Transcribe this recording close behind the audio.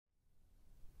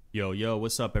Yo,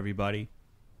 what's up, everybody?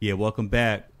 Yeah, welcome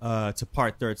back to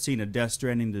part 13 of Death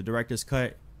Stranding, the director's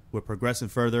cut. We're progressing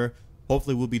further.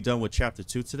 Hopefully, we'll be done with chapter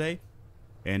 2 today.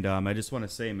 And I just want to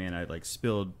say, man, I like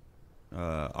spilled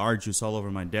orange juice all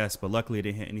over my desk, but luckily it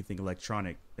didn't hit anything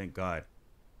electronic, thank God.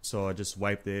 So I just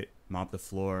wiped it, mopped the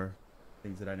floor,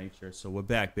 things of that nature. So we're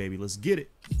back, baby. Let's get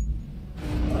it.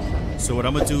 So what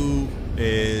I'm gonna do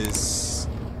is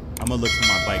I'm gonna look for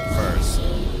my bike first.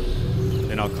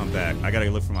 Then I'll come back. I gotta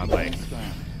look for my bike.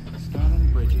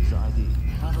 Scanning bridges ID.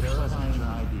 Have a pleasant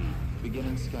ID.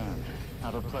 Beginning scan.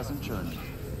 Have a pleasant journey.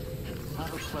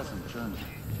 Have a pleasant journey.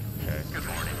 Okay. Good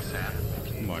morning, Sam.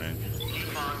 Good morning.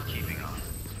 Keep on keeping on.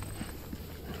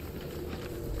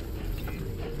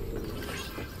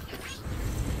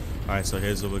 Alright, so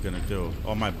here's what we're gonna do.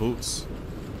 Oh, my boots.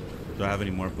 Do I have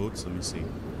any more boots? Let me see.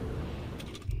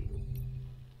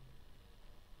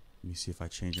 Let me see if I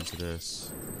change into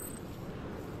this.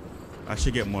 I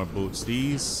should get more boots.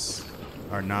 These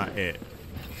are not it.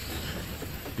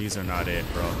 These are not it,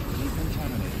 bro.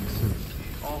 Decontaminating suit.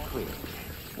 All clear.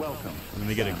 Welcome. Let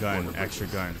me get a gun, extra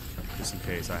gun, just in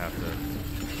case I have to.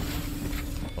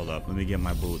 Hold up, let me get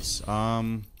my boots.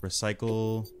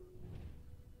 Recycle.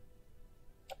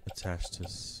 Attached to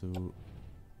suit.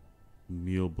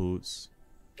 Mule boots.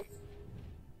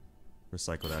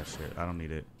 Recycle that shit. I don't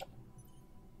need it.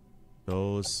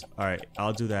 Those. Alright,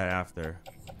 I'll do that after.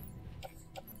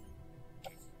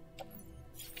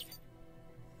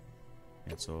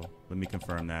 And so let me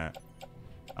confirm that.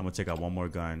 I'm gonna take out one more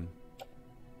gun.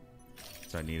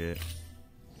 So I need it.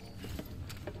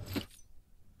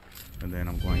 And then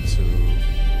I'm going to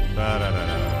whatever.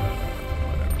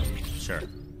 Sure.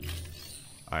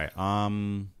 Alright,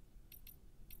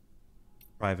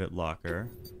 private locker.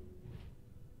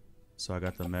 So I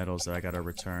got the medals that I gotta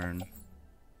return.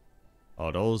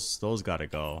 Oh, those gotta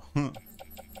go.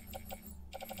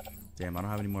 Damn, I don't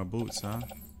have any more boots, huh?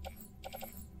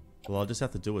 Well, I'll just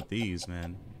have to do with these,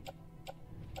 man.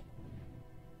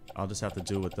 I'll just have to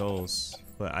do with those.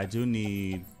 But I do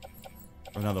need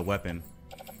another weapon.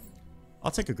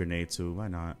 I'll take a grenade too. Why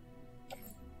not?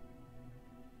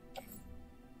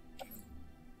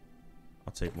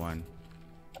 I'll take one.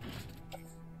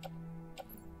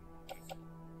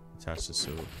 Attach the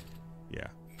suit. Yeah.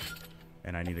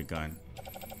 And I need a gun.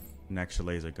 An extra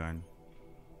laser gun.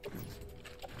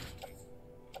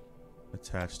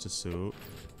 Attach to suit.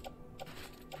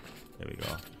 There we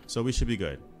go. So we should be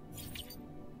good.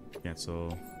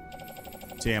 Cancel.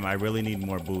 Damn, I really need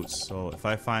more boots. So if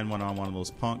I find one on one of those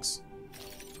punks,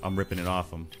 I'm ripping it off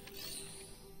them.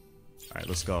 Alright,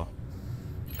 let's go.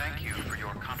 Thank you for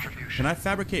your contribution. Can I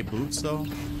fabricate boots though?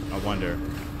 I wonder.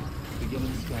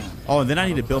 Beginning scan. Oh, and then I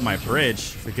need to build my bridge.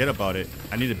 Forget about it.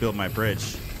 I need to build my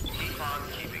bridge. Keep on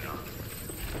keeping on.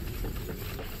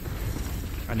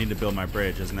 I need to build my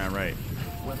bridge, isn't that right?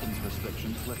 Weapons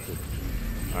restrictions lifted.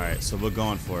 Alright, so we're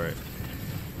going for it.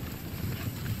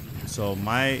 So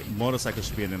my motorcycle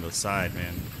should be on the other side,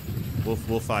 man. We'll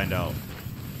find out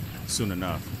soon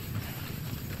enough.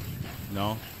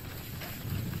 No?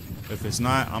 If it's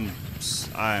not,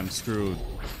 I am screwed.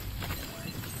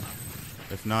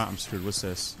 If not, I'm screwed. What's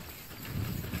this?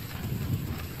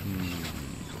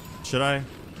 Should I?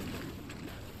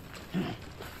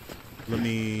 Let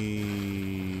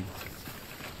me...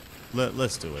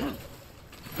 Let's do it.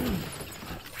 Okay.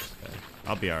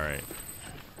 I'll be alright.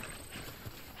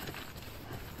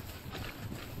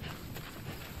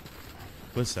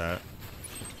 What's that?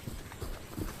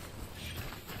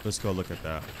 Let's go look at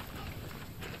that.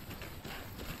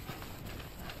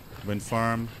 Wind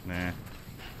farm? Nah.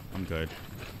 I'm good.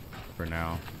 For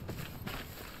now.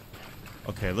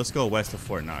 Okay, let's go west of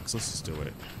Fort Knox. Let's just do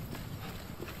it.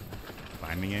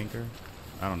 Climbing anchor?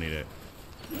 I don't need it.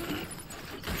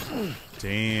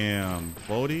 Damn.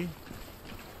 Bodie?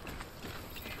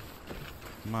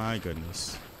 My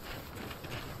goodness.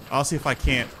 I'll see if I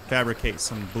can't fabricate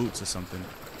some boots or something.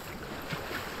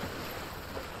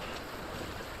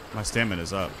 My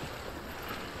stamina's up.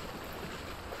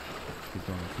 Keep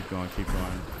going, keep going, keep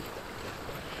going.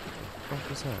 What the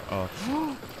fuck is that?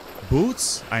 Oh.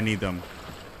 Boots? I need them.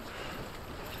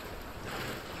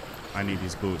 I need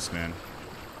these boots, man.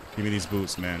 Give me these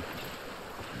boots, man.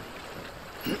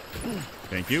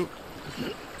 Thank you.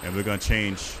 And we're gonna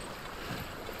change.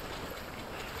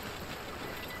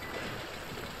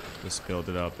 Just build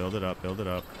it up, build it up, build it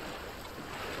up.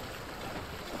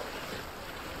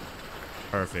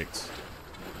 Perfect.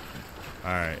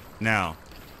 Alright, now.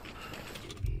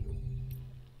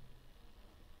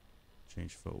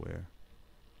 Change footwear.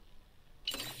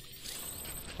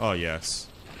 Oh, yes.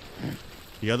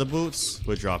 The other boots,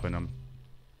 we're dropping them.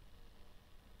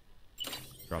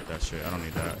 Drop that shit. I don't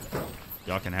need that.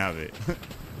 Y'all can have it.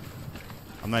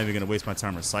 I'm not even gonna waste my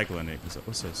time recycling it.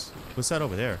 What's this? What's that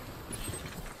over there?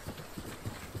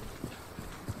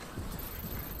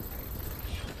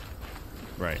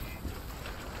 Right.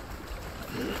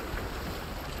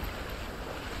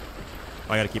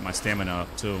 I gotta keep my stamina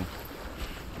up too.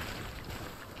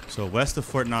 So west of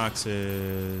Fort Knox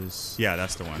is, yeah,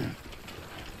 that's the one.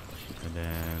 And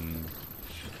then,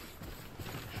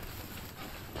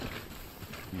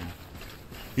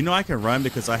 you know, I can run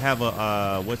because I have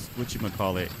a what you gonna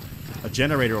call it, a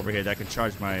generator over here that can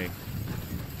charge my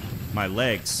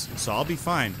legs. So I'll be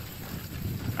fine.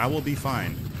 I will be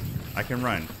fine. I can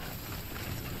run.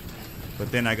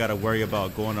 But then I gotta worry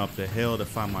about going up the hill to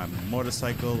find my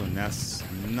motorcycle, and that's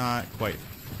not quite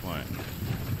fun.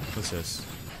 What's this?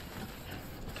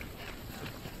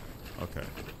 Okay.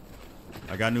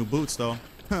 I got new boots though.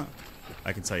 Huh.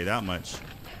 I can tell you that much.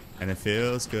 And it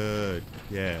feels good.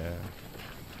 Yeah.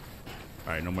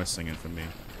 Alright, no more singing for me.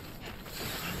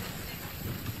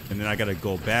 And then I gotta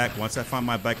go back. Once I find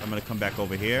my bike, I'm gonna come back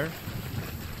over here.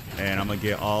 And I'm gonna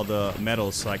get all the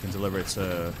metals so I can deliver it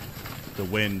to the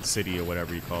Wind City or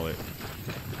whatever you call it.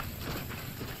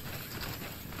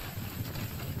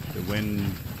 The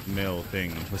windmill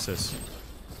thing. What's this?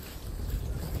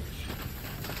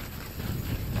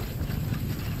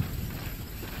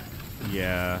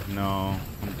 Yeah, no,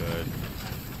 I'm good.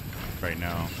 Right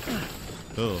now.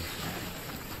 Ugh.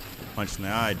 Punch in the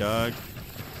eye, dog.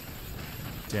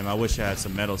 Damn, I wish I had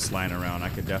some metal sliding around. I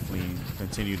could definitely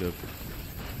continue to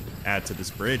add to this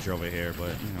bridge over here, but,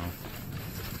 you know.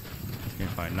 Can't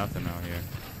find nothing out here.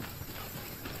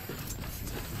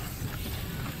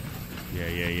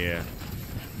 Yeah.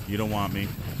 You don't want me.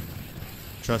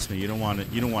 Trust me, you don't want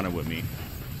it. You don't want it with me.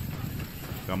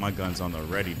 Got my guns on the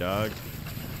ready, dog.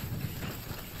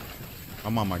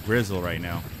 I'm on my grizzle right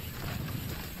now.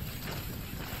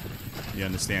 You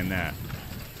understand that?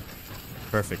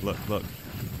 Perfect. Look.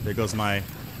 There goes my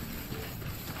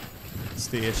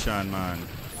station, man.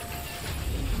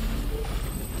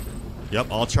 Yep,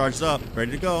 all charged up,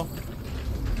 ready to go.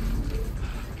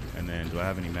 And then, do I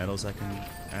have any metals I can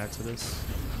add to this?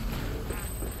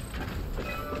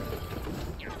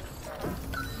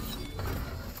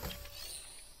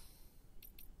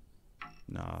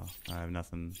 No, I have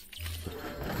nothing to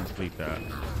complete that.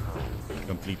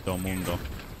 Complito mundo.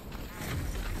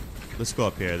 Let's go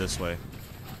up here, this way.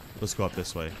 Let's go up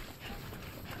this way.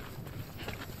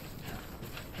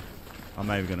 I'm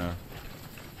not even gonna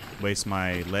waste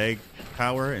my leg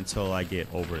power until I get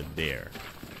over there,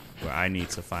 where I need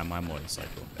to find my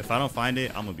motorcycle. If I don't find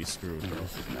it, I'm gonna be screwed.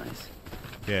 This is nice.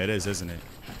 Yeah, it is, isn't it?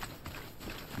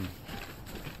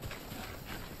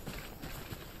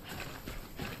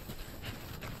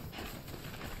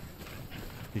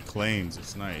 He claims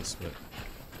it's nice, but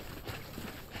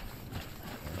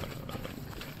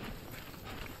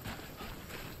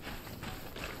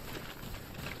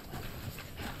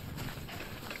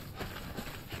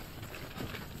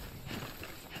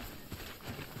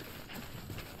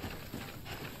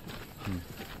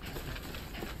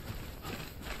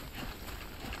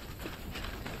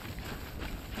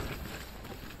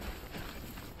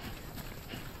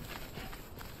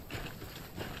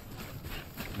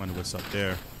wonder what's up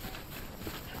there.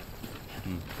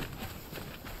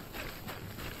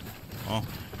 Oh.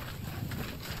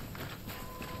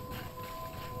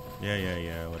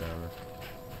 Yeah, whatever.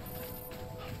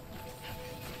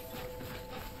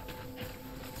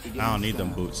 I don't need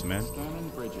them boots, man. Scanning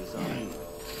bridges ID.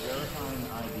 Verifying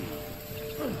ID.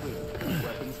 Clear.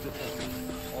 Weapons detected.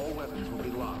 All weapons will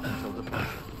be locked until departure.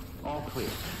 All clear.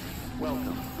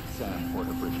 Welcome, Sam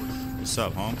Porter Bridges. What's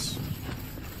up, Holmes?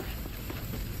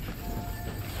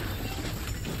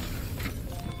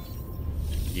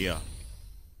 Yeah.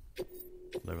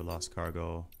 Deliver lost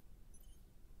cargo.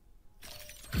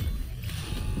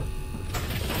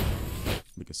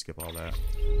 We can skip all that.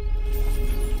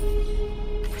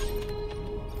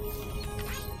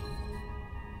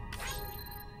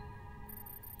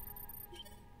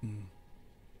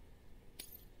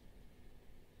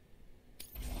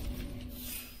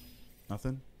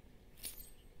 Nothing?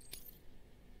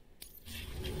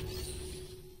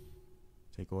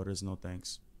 Take orders, no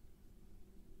thanks.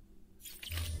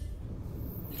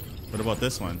 What about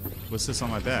this one? What's this on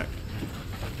my back?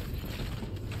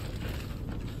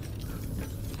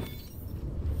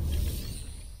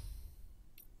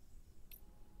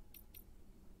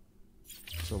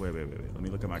 So wait. Let me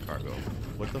look at my cargo.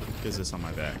 What the fuck is this on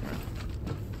my back?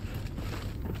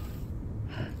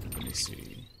 Let me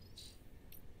see.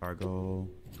 Cargo.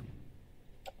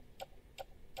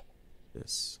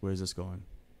 This. Where's this going?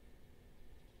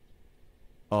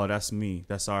 Oh, that's me.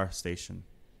 That's our station.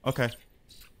 Okay.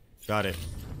 Got it.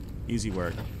 Easy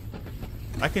work.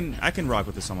 I can rock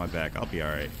with this on my back. I'll be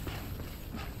alright.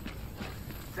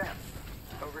 Sam,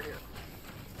 over here.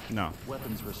 No.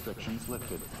 Weapons restrictions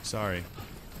lifted. Sorry.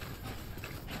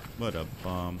 What a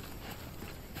bum.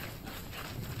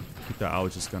 I thought I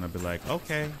was just gonna be like,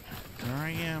 okay, here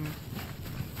I am.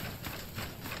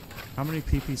 How many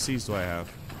PPCs do I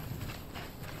have?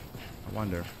 I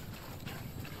wonder.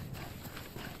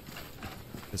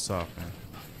 Piss off, man.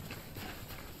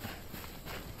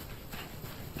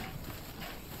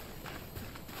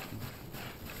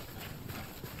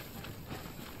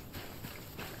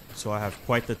 So I have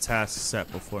quite the task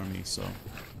set before me, so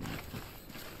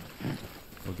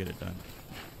we'll get it done.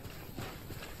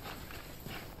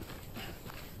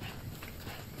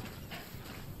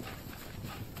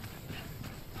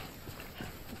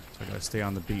 So I gotta stay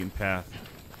on the beaten path.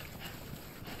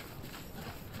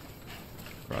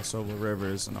 Cross over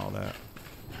rivers and all that.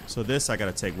 So this I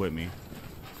gotta take with me.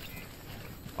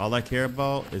 All I care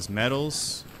about is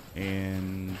metals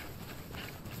and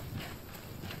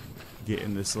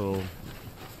getting this little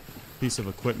piece of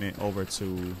equipment over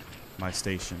to my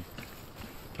station.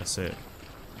 That's it.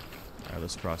 All right,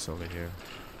 let's cross over here.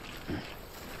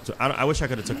 So I wish I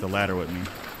could have took the ladder with me.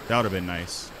 That would have been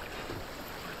nice.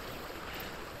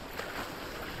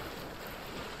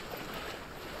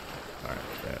 All right,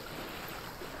 bet.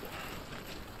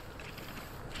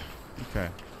 Okay.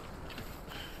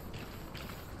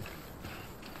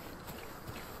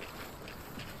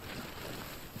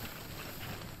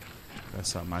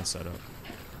 That's not my setup.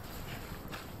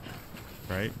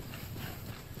 Right?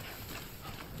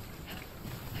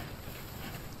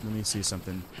 Let me see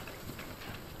something.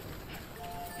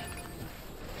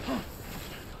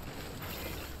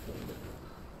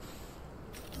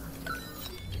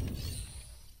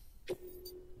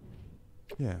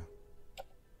 Yeah.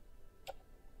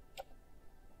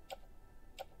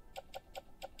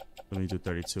 Let me do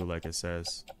 32 like it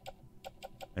says.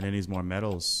 And it needs more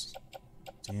metals.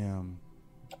 Damn.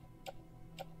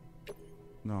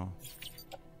 No.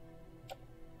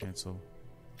 Cancel.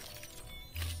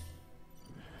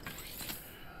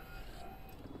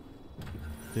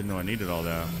 Didn't know I needed all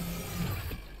that.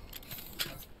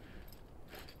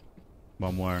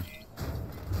 One more.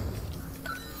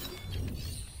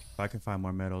 If I can find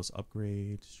more metals,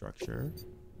 upgrade structure.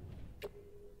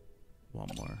 One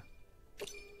more.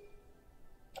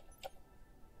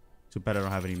 Too bad I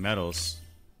don't have any metals.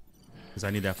 Because I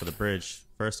need that for the bridge,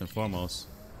 first and foremost.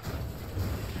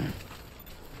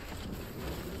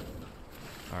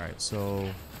 Alright, so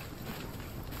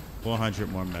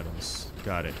 400 more metals.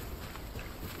 Got it.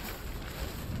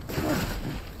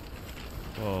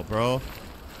 Whoa, bro.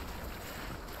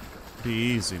 Be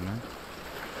easy, man.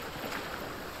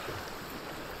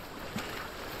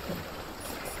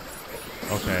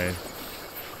 Okay.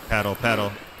 Paddle,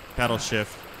 paddle. Paddle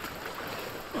shift.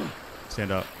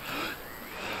 Stand up.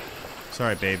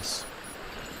 Sorry, babes.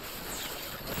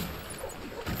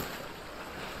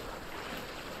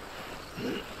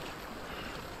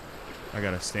 I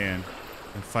gotta stand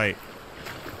and fight.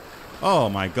 Oh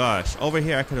my gosh. Over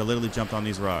here, I could have literally jumped on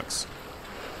these rocks.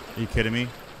 Are you kidding me?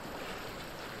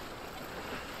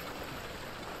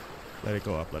 Let it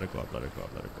go up, let it go up, let it go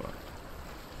up, let it go up.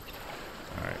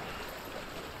 Alright.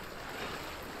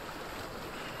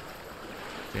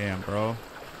 Damn, bro.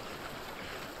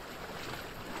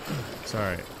 It's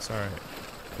alright, it's alright.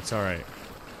 It's alright.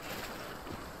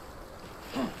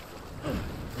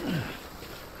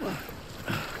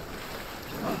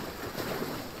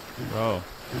 Bro.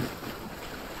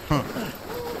 Huh.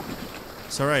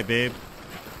 It's alright, babe.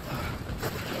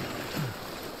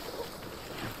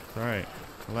 It's alright.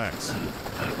 Relax.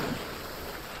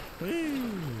 Whee.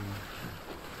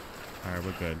 Alright,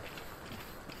 we're good.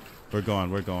 We're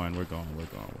going, we're going, we're going, we're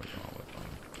going, we're going, we're going.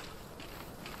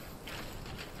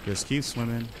 Just keep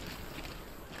swimming.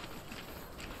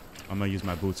 I'm gonna use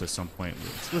my boots at some point.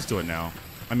 Let's do it now.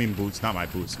 I mean boots, not my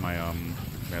boots, my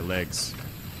legs.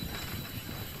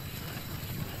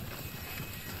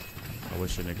 I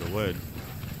wish a nigga would.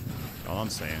 All I'm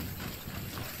saying.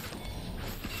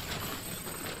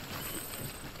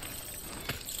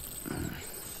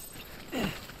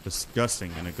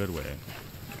 Disgusting in a good way.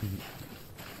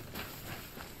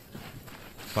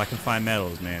 If I can find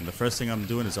metals, man, the first thing I'm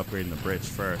doing is upgrading the bridge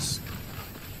first.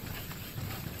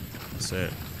 That's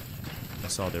it.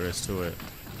 That's all there is to it.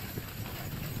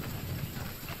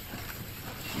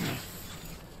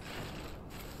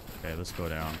 Okay, let's go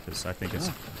down, because I think it's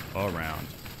all around.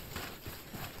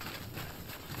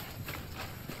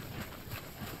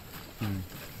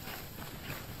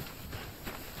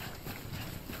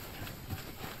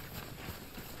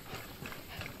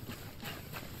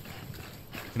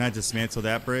 Can I dismantle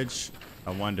that bridge? I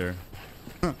wonder.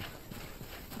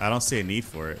 I don't see a need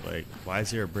for it. Like, why is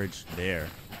there a bridge there?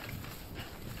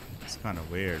 It's kind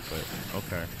of weird, but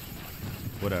okay.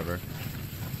 Whatever.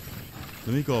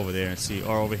 Let me go over there and see,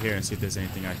 or over here and see if there's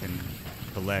anything I can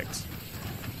collect.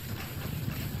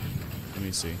 Let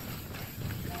me see.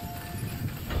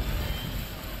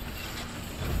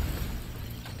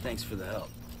 Thanks for the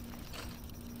help.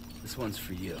 This one's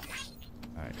for you.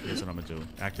 Alright, here's what I'm gonna do.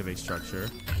 Activate structure.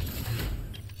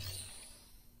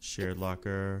 Shared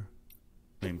locker.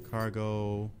 Claim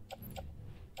cargo.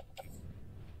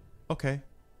 Okay.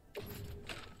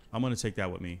 I'm gonna take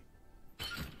that with me.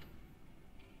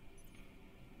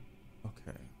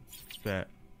 Okay. Bet.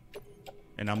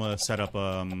 And I'm gonna set up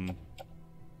as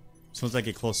soon as I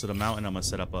get close to the mountain, I'm gonna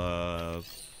set up a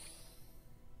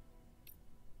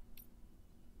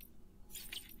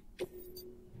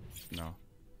no.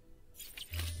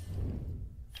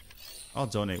 I'll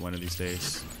donate one of these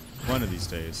days. One of these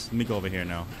days. Let me go over here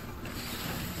now.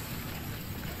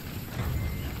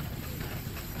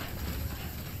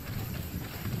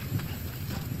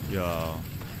 Yo.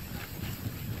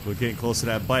 We're getting close to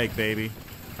that bike, baby.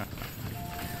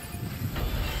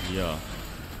 Yo.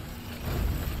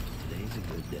 Today's a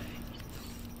good day.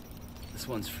 This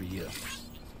one's for you.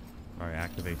 Alright,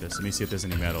 activate this. Let me see if there's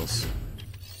any metals.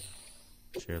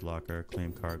 Shared locker,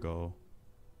 claim cargo.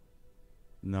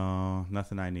 No,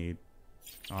 nothing I need.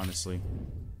 Honestly.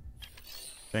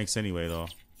 Thanks anyway, though.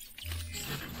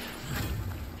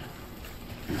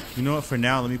 You know what? For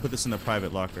now, let me put this in the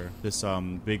private locker. This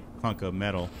big hunk of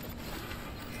metal.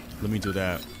 Let me do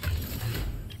that.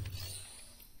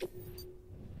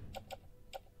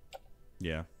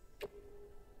 Yeah.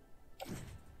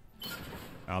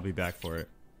 I'll be back for it.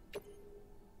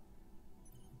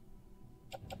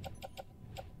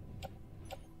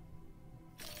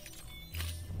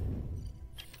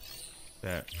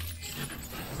 That.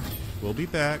 We'll be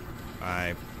back.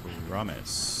 I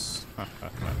promise. Let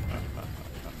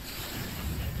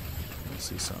me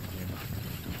see something here.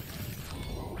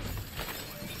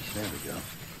 There we go.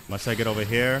 Once I get over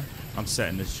here, I'm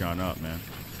setting this John up, man.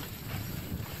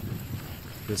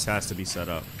 This has to be set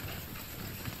up.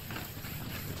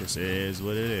 It just is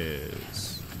what it is.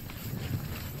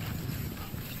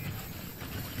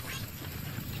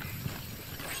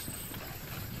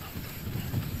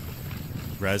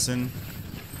 Resin.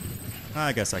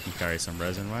 I guess I can carry some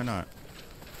resin. Why not?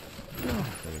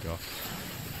 There we go.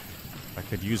 I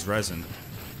could use resin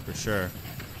for sure.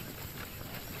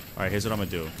 Alright, here's what I'm gonna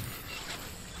do.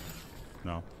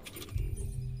 No.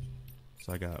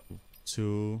 So I got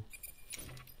 2.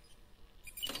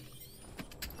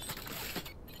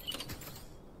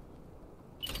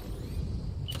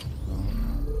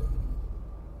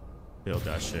 Build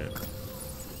that shit.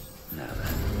 Now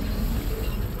then.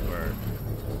 Word.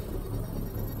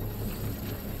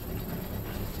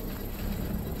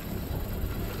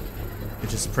 It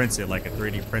just prints it like a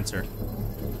 3D printer.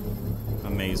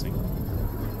 Amazing. Come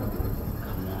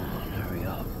on, hurry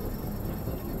up.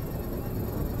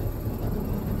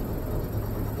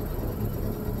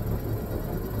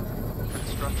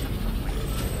 Construction complete.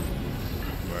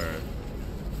 Word.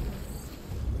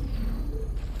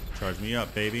 Charge me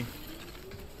up, baby.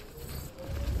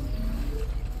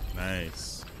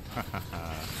 Nice.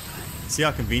 See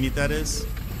how convenient that is?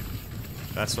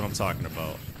 That's what I'm talking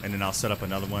about. And then I'll set up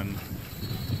another one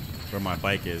where my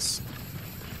bike is.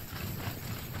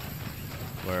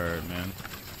 Word, man.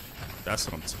 That's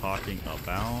what I'm talking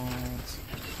about.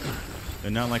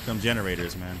 They're not like them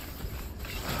generators, man.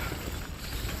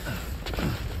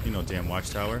 You know, damn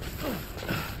watchtower.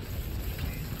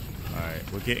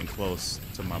 Alright, we're getting close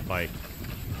to my bike.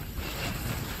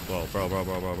 Whoa, bro.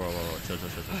 Chill.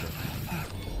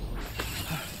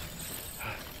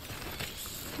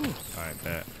 Alright,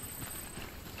 bet.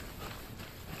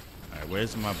 Alright,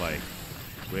 where's my bike?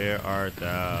 Where art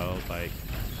thou, bike?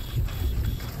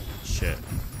 Shit.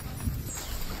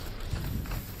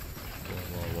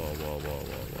 Whoa.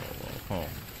 Oh.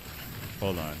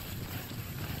 Hold on.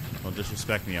 Don't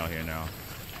disrespect me out here now.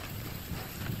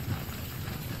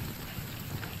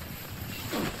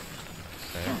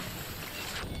 Okay.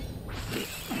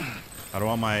 I don't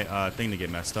want my thing to get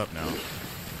messed up now.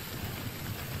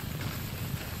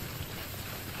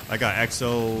 I got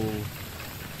exo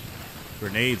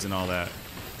grenades and all that.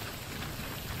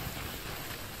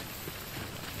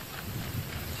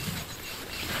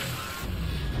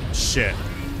 Shit.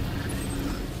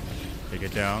 Take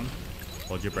it down.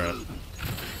 Hold your breath.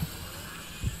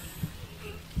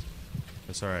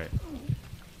 It's alright.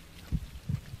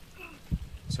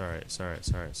 It's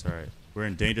alright. We're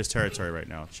in dangerous territory right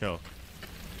now. Chill.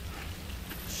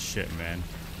 shit, man.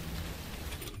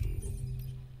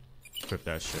 Equip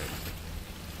that shit.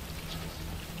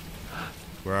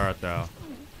 Where art thou?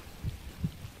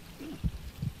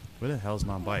 Where the hell's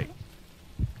my bike?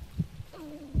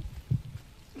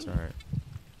 It's alright.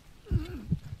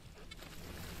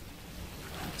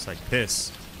 It's like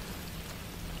piss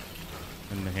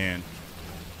in the hand.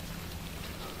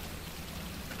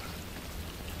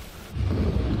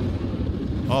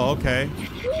 Oh, okay.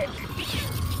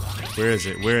 Where is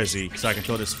it? Where is he? So I can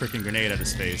throw this freaking grenade at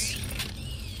his face.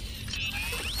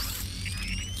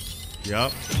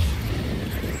 Yup.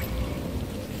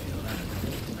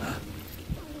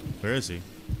 Where is he?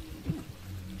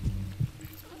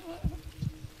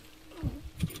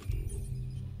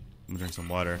 I'm gonna drink some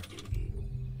water.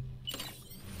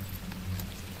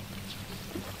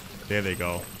 There they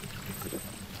go.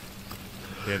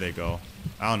 There they go.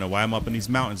 I don't know why I'm up in these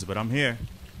mountains, but I'm here.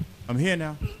 I'm here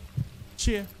now.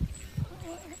 Cheer.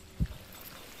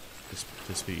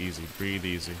 Just be easy. Breathe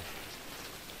easy.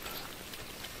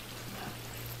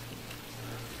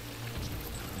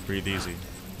 Breathe easy.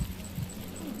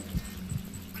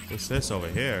 What's this over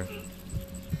here?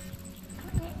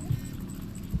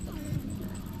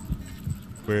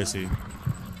 Where is he?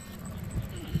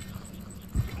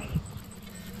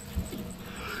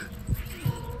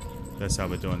 That's how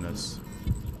we're doing this.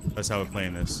 That's how we're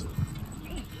playing this.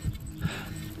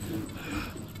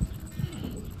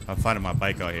 I'm finding my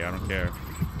bike out here. I don't care.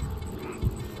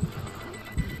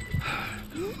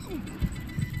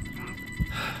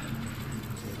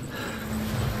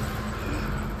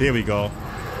 There we go.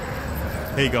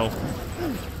 Here you go.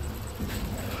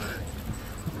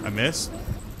 I missed?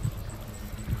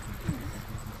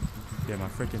 Yeah, my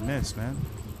freaking miss, man.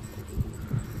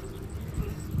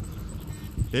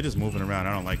 They're just moving around.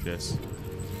 I don't like this.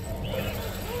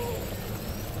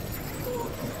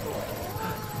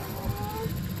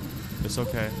 It's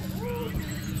okay.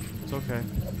 It's okay.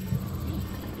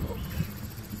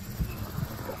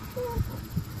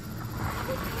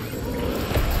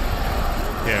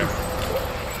 Here.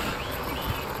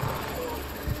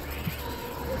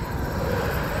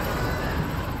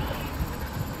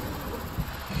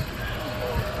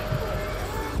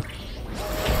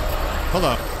 Hold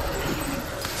up.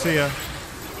 See ya.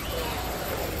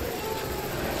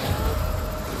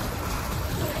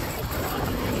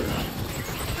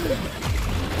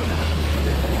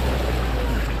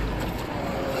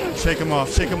 Shake him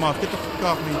off. Shake him off. Get the fuck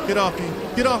off me. Get off me.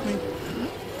 Get off me.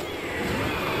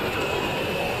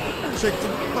 Shake the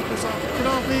fuckers off. Get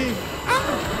off me.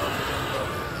 Ah!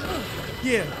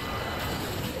 Yeah.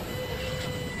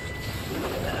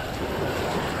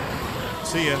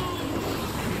 See ya.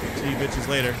 See you bitches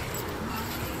later.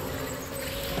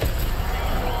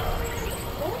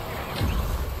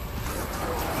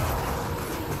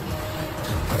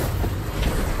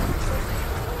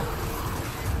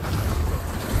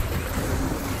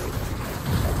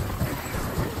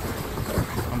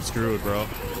 I'm screwed, bro.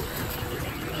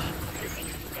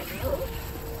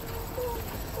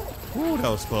 Ooh, that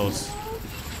was close.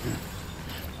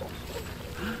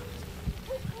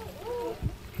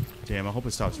 Damn, I hope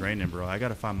it stops raining, bro. I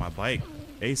gotta find my bike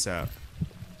ASAP.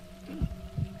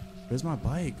 Where's my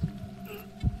bike?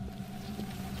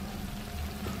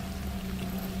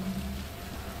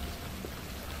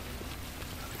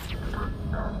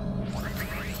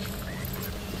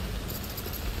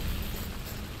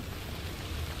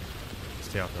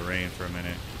 Stay out the rain for a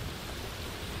minute.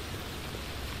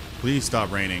 Please stop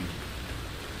raining.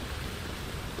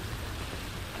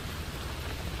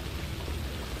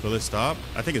 Will it stop?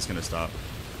 I think it's gonna stop.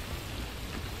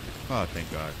 Oh,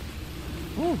 thank God.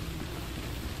 Woo.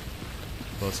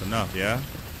 Close enough, yeah?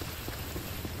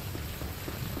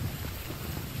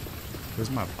 Where's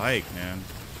my bike, man?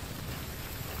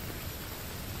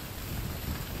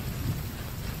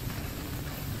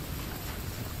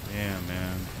 Damn,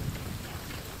 man.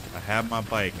 I had my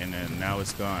bike and then now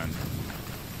it's gone.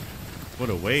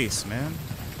 What a waste, man.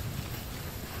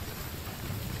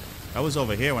 I was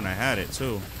over here when I had it,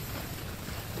 too.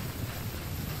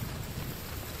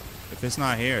 If it's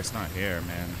not here, it's not here,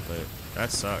 man. But that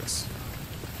sucks.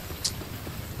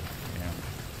 Damn.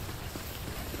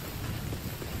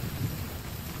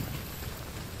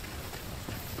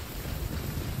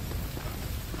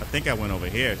 I think I went over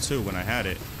here, too, when I had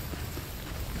it.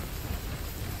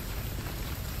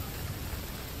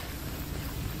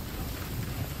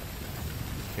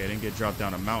 Okay, I didn't get dropped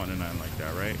down a mountain or nothing like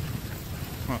that, right?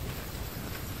 Huh.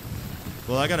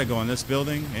 Well, I gotta go in this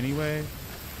building anyway.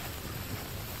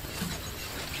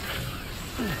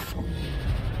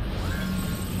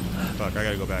 Fuck, I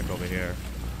gotta go back over here.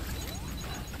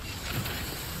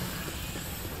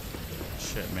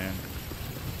 shit, man.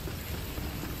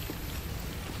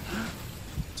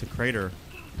 It's a crater.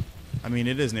 I mean,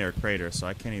 it is near a crater, so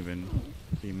I can't even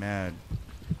be mad.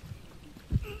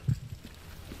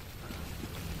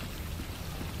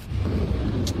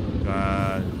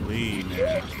 Godly,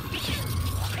 man.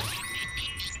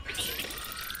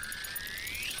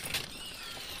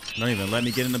 Don't even let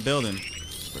me get in the building.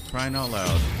 For crying out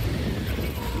loud.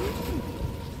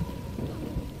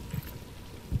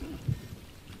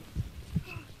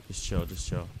 Just chill, just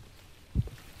chill.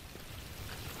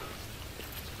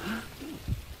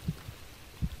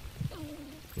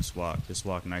 Just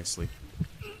walk nicely.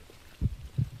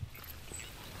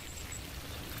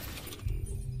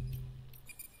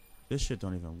 This shit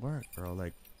don't even work, bro.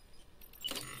 Like,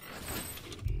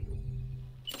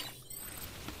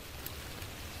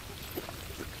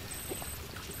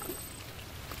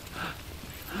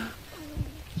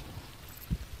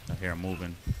 I hear I'm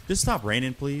moving. Just stop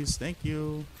raining, please. Thank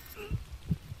you.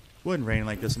 Wouldn't rain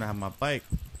like this when I have my bike.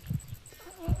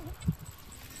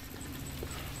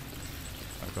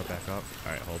 I'll go back up.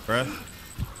 All right, hold breath.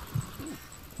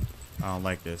 I don't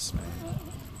like this, man.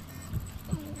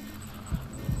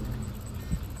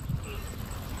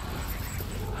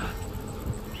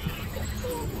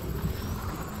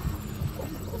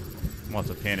 I'm about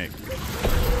to panic.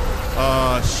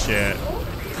 Oh, shit.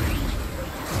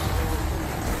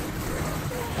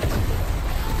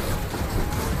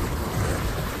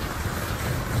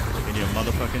 In your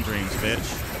motherfucking dreams, bitch.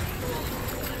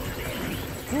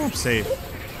 Ooh, I'm safe. I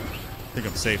think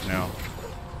I'm safe now.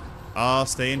 I'll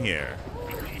stay in here.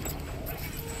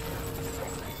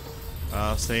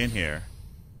 I'll stay in here.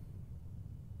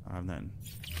 Then.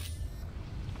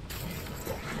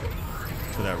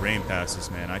 Till that rain passes,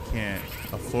 man. I can't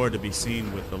afford to be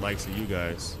seen with the likes of you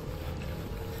guys.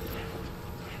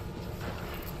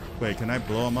 Wait, can I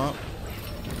blow them up?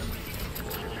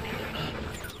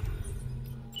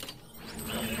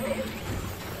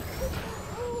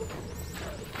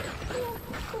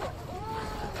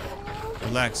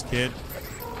 Relax, kid.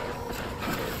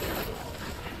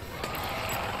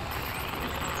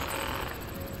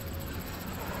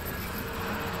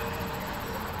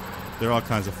 They're all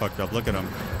kinds of fucked up. Look at them.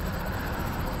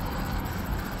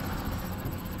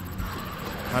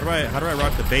 How do I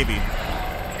rock the baby?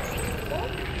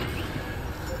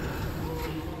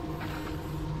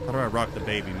 How do I rock the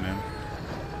baby, man?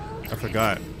 I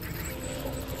forgot.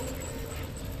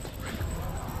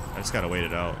 I just gotta wait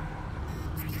it out.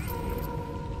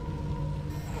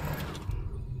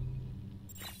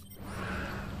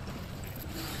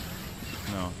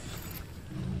 No.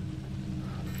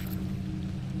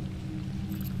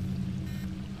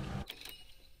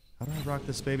 How do I rock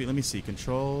this baby? Let me see.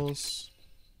 Controls.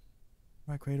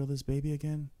 How do I cradle this baby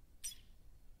again?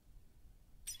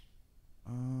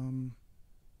 Damn.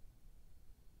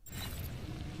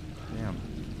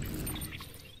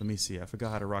 Let me see. I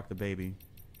forgot how to rock the baby.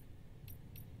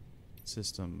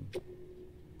 System.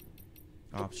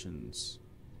 Options.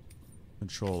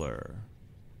 Controller.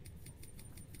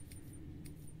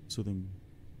 Soothing.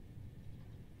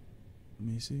 Let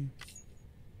me see.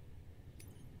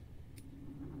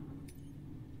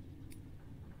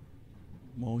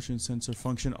 Motion sensor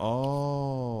function.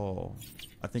 Oh,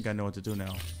 I think I know what to do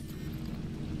now.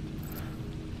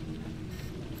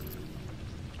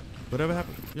 Whatever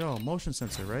happened? Yo, motion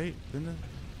sensor, right? Didn't it?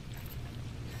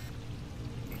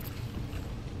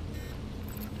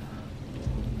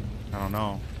 I don't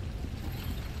know.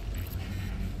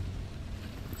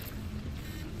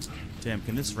 Damn,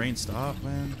 can this rain stop,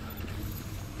 man?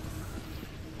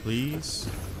 Please?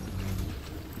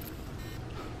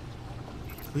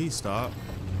 Please stop.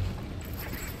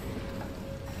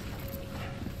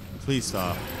 Please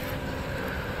stop.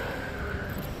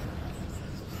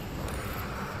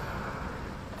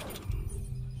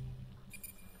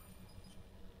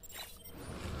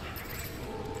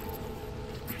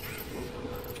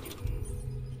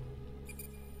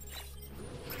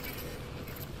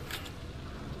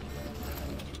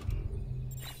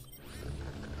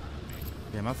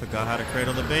 Damn, I forgot how to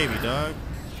cradle the baby, dog.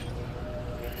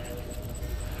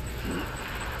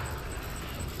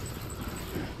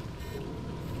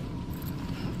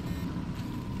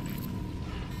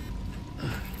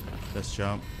 Let's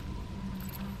jump.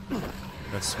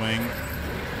 Let's swing.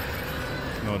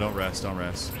 No, don't rest, don't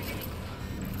rest.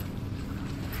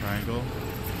 Triangle.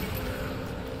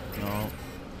 No.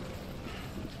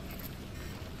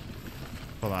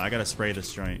 Hold on, I gotta spray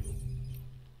this joint.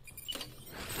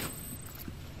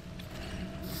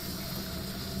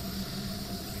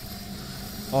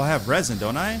 Oh, I have resin,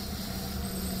 don't I?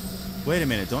 Wait a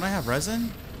minute, don't I have resin?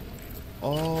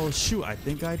 Oh, shoot. I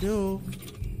think I do.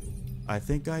 I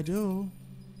think I do.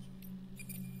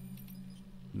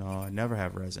 No, I never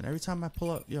have resin. Every time I pull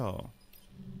up, yo.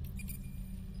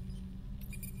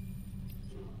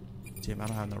 Damn, I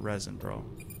don't have no resin, bro.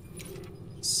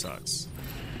 Sucks.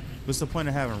 What's the point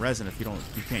of having resin if you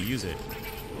can't use it?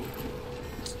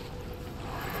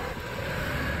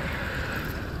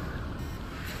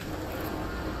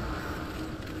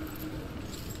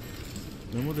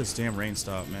 When will this damn rain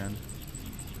stop, man?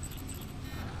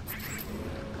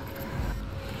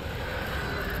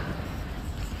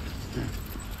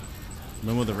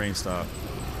 When will the rain stop?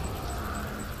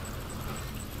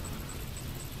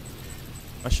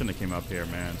 I shouldn't have came up here,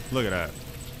 man. Look at that.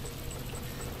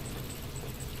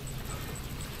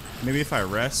 Maybe if I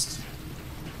rest.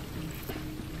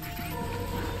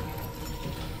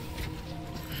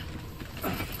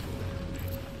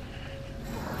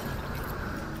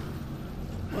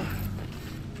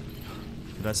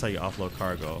 That's how you offload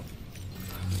cargo.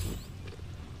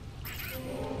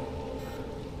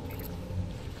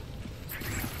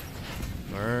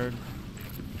 Word.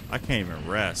 I can't even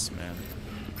rest, man.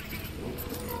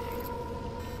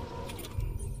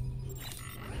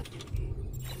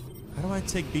 How do I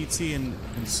take BT and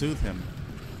soothe him?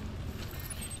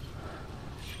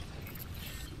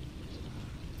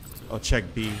 Oh, check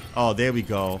B. Oh, there we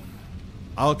go.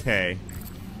 Okay.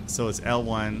 So it's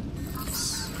L1.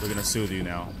 We're gonna soothe you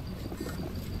now.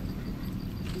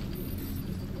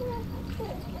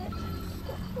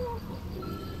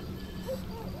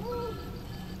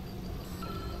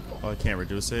 Oh, I can't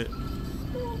reduce it.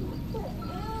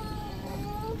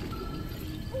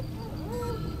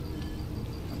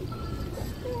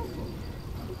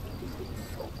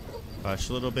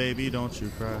 Hush, little baby, don't you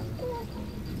cry.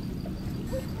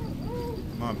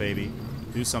 Come on, baby.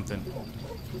 Do something.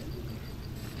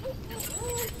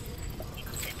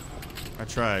 I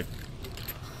tried.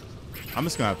 I'm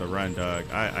just gonna have to run, Doug.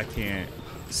 I can't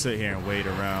sit here and wait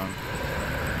around.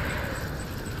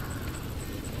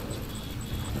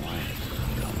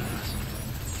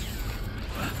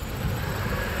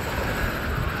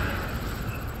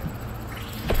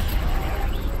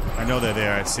 I know they're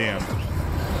there. I see them.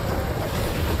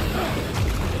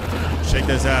 Shake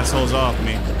those assholes off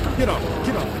me. Get up!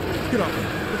 Get up! Get up! Get up!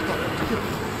 Get up!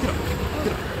 Get up!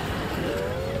 Get up!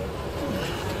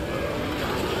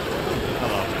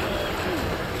 Hello.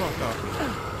 Fuck off.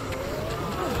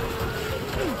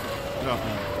 Get off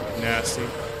me. Nasty.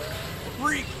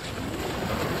 Freak!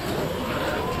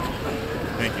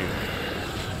 Thank you.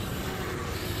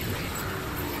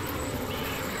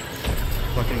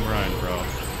 Fucking run, bro.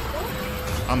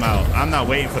 I'm out. I'm not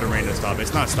waiting for the rain to stop.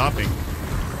 It's not stopping.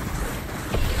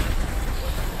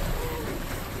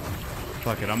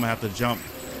 Fuck it, I'm gonna have to jump.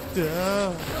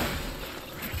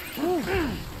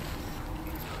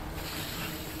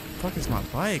 Fuck is my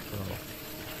bike, bro?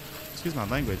 Excuse my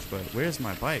language, but where's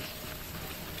my bike?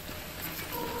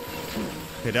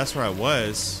 Okay, that's where I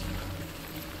was.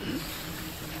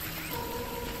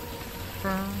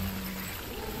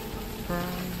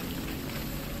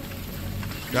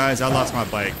 Guys, I lost my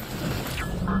bike.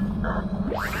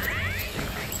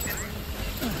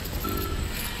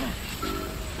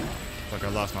 Fuck, I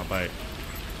lost my bike.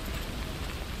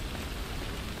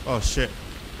 Oh shit.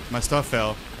 My stuff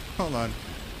fell. Hold on.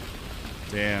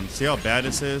 Damn. See how bad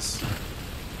this is?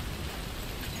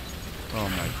 Oh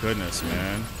my goodness,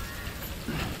 man.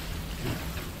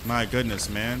 My goodness,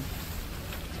 man.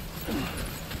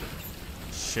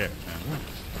 Shit, man.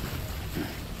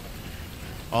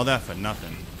 All that for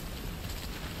nothing.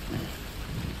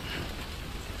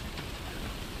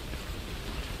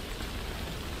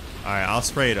 Alright, I'll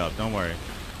spray it up. Don't worry.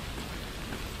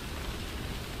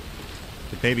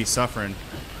 The baby's suffering.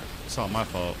 It's all my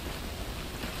fault.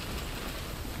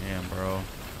 Damn, bro.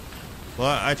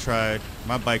 Well, I tried.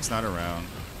 My bike's not around.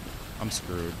 I'm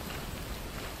screwed.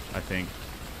 I think.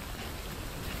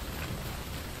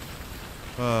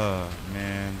 Oh,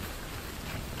 man.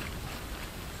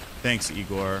 Thanks,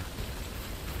 Igor.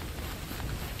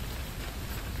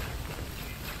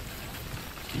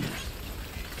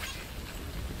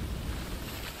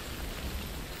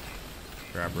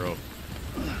 Grab rope.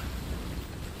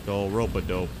 The old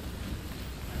rope-a-dope.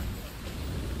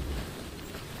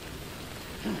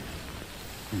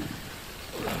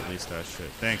 Release that shit.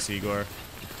 Thanks, Igor.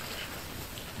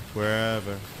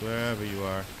 Wherever you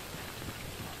are.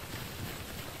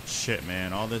 Shit,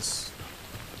 man. All this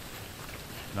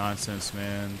nonsense,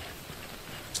 man.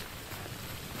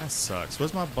 That sucks.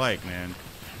 Where's my bike, man?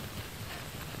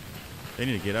 They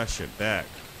need to get that shit back.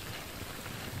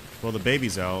 Well, the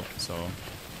baby's out, so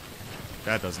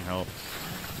that doesn't help.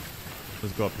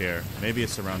 Let's go up here. Maybe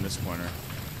it's around this corner.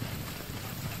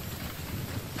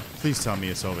 Please tell me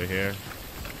it's over here.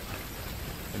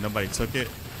 And nobody took it.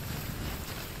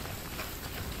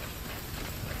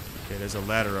 Okay, there's a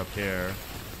ladder up here.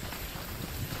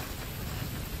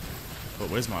 But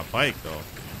where's my bike, though?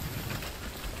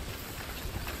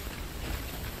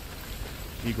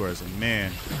 Igor is a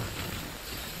man.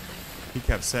 He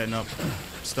kept setting up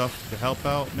stuff to help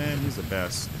out. Man, he's the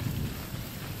best.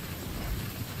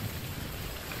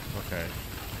 Okay.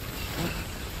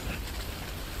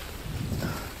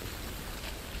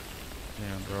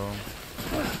 Damn, bro.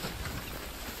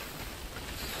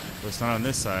 But it's not on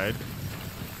this side.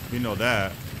 You know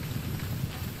that.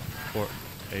 For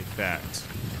a fact.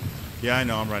 Yeah, I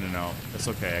know I'm running out. That's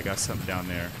okay. I got something down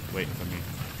there waiting for me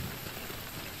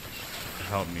to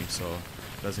help me, so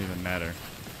it doesn't even matter.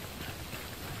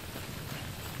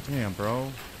 Damn,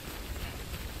 bro.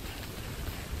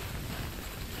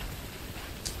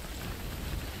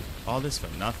 All this for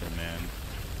nothing, man.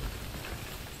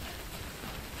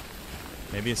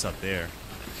 Maybe it's up there.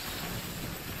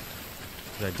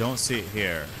 But I don't see it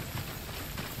here,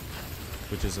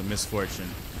 which is a misfortune.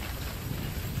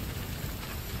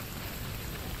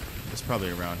 It's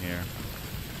probably around here.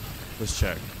 Let's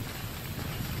check.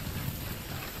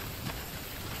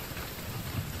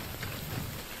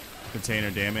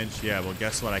 Container damage. Yeah, well,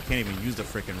 guess what? I can't even use the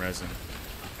freaking resin.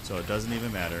 So it doesn't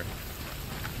even matter.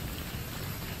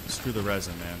 Screw the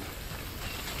resin, man.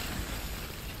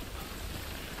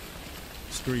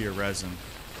 Screw your resin.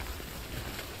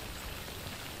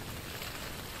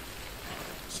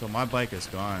 So my bike is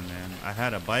gone, man. I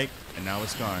had a bike, and now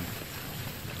it's gone.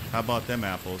 How about them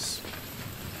apples?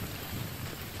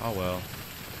 Oh, well.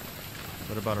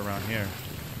 What about around here?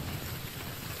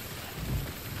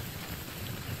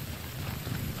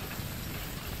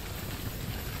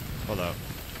 Hold up.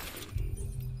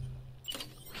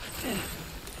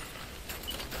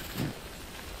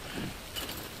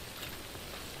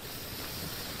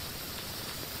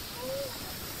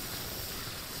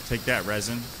 Take that,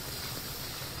 resin.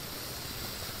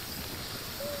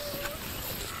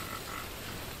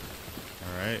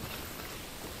 Alright.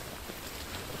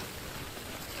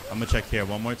 I'm gonna check here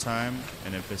one more time,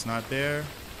 and if it's not there,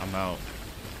 I'm out.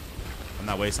 I'm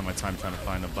not wasting my time trying to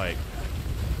find a bike.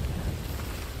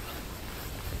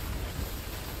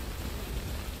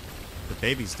 The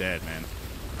baby's dead, man.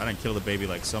 I done killed the baby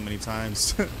like so many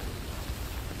times.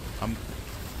 I'm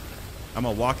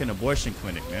a walking abortion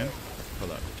clinic, man.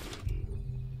 Hold up.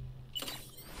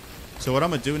 So what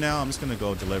I'm gonna do now, I'm just gonna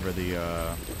go deliver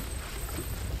the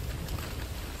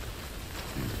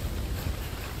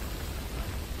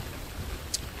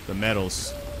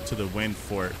metals to the wind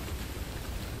fort.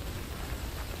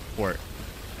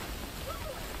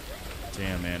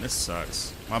 Damn, man, this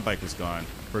sucks. My bike is gone.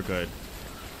 We're good.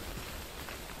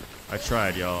 I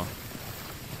tried, y'all.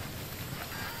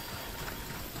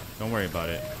 Don't worry about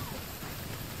it.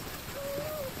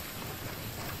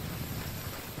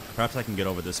 Perhaps I can get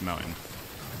over this mountain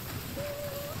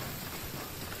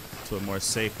to a more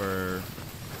safer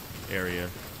area.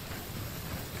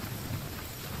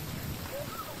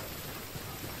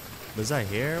 Was I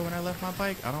here when I left my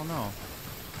bike? I don't know.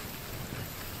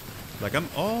 Like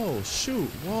oh shoot,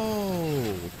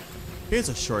 whoa. Here's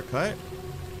a shortcut.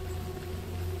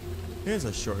 Here's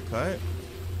a shortcut.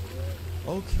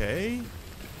 Okay.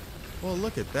 Well,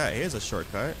 look at that. Here's a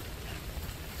shortcut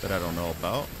that I don't know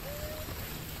about.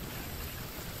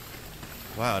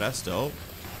 Wow, that's dope.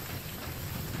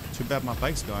 Too bad my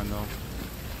bike's gone, though.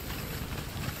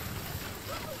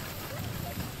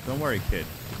 Don't worry, kid.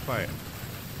 Be quiet.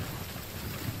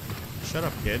 Shut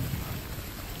up, kid.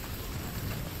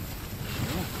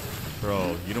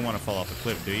 Bro, you don't want to fall off a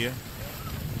cliff, do you?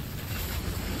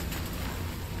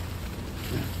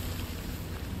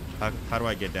 How do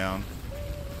I get down?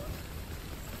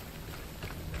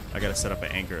 I gotta set up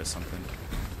an anchor or something.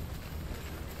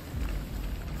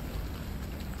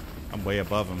 I'm way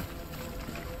above him.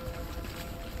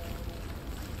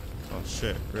 Oh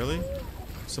shit, really?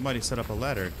 Somebody set up a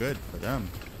ladder. Good for them.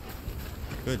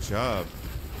 Good job.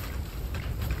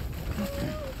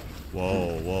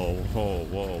 Whoa, whoa, whoa,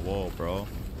 whoa, whoa, bro.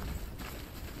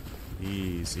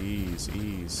 Ease, ease,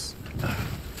 ease.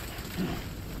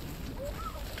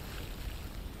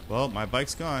 Well, my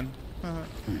bike's gone.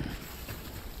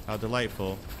 How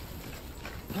delightful.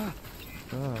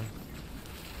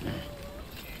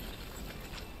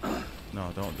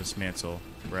 No, don't dismantle.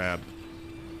 Grab.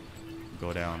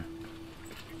 Go down.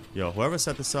 Yo, whoever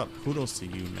set this up, kudos to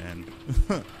you, man.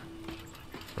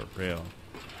 For real.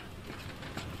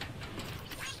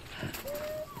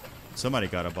 Somebody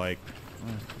got a bike.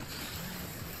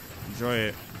 enjoy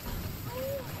it.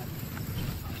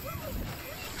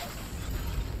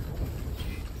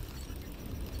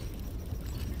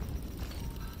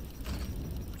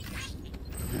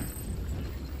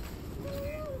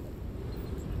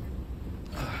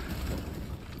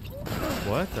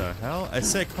 What the hell? I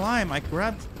said climb. I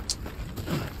grabbed.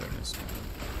 Oh my goodness.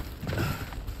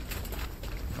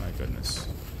 My goodness.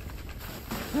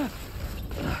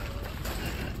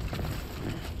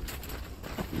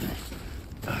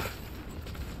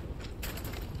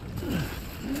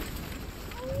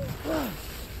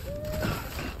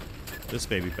 This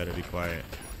baby better be quiet.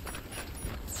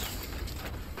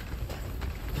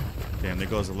 Damn, there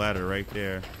goes a ladder right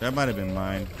there. That might have been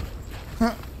mine.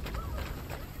 Huh.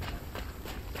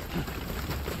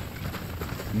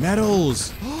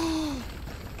 Medals!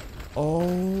 Oh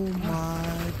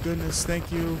my goodness,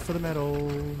 thank you for the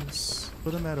medals.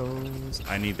 For the medals.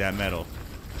 I need that medal.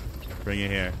 Bring it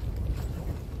here.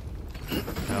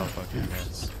 Hell fucking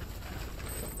yes.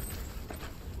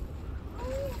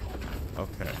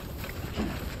 Okay.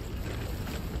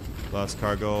 Lost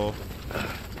cargo.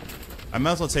 I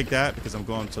might as well take that because I'm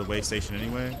going to the way station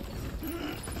anyway.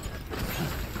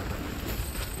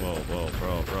 Whoa,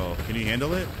 whoa, bro. Can you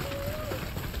handle it?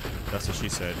 That's what she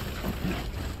said.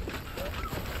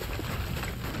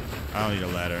 I don't need a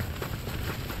ladder.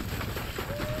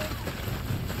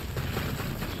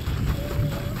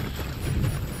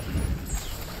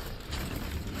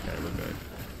 Okay, we're good.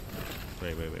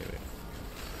 Wait.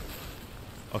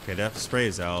 Okay, that spray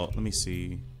is out. Let me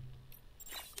see.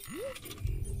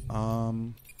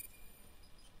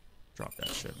 Drop that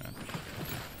shit, man.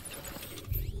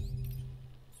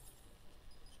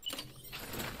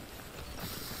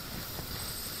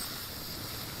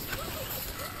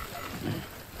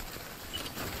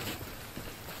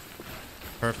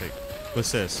 Perfect.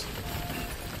 What's this?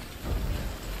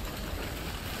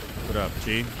 What up,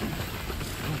 G?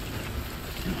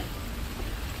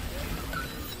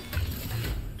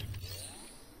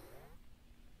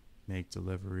 Make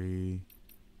delivery.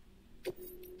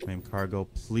 Claim cargo.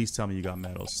 Please tell me you got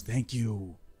medals. Thank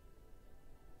you.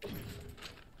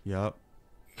 Yup.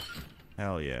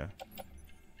 Hell yeah.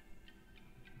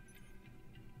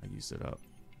 I used it up.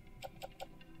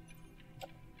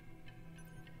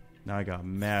 Now I got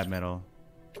mad metal.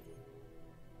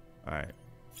 Alright.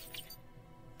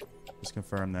 Just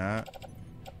confirm that.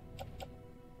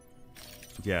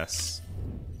 Yes.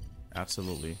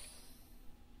 Absolutely.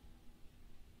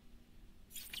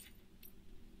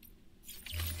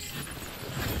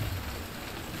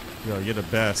 Yo, you're the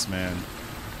best, man.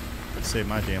 You saved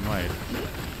my damn life.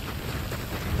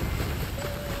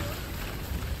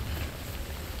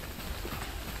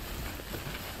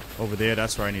 Over there,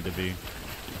 that's where I need to be.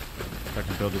 If I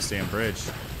can build this damn bridge.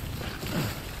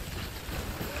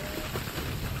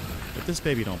 But this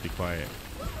baby don't be quiet.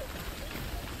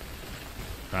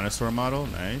 Dinosaur model,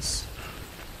 nice.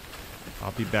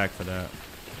 I'll be back for that.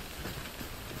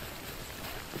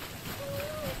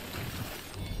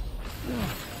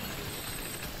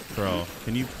 Bro,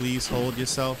 can you please hold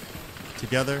yourself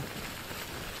together?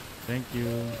 Thank you.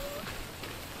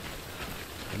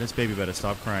 And this baby better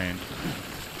stop crying.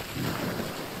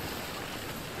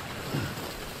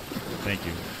 Thank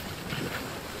you.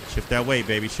 Shift that weight,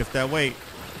 baby. Shift that weight.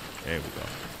 There we go.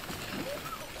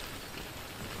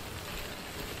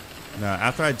 Now,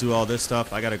 after I do all this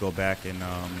stuff, I gotta go back and,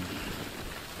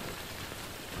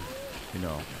 you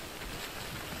know,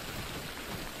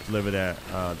 deliver that,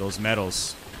 those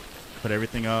metals. Put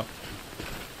everything up.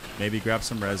 Maybe grab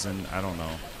some resin. I don't know.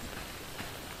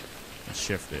 And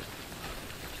shift it.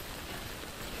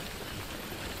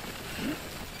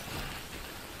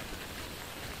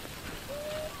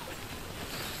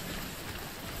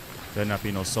 Better not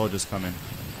be no soldiers coming.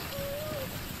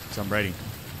 So I'm ready.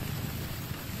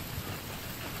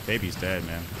 Baby's dead,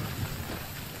 man.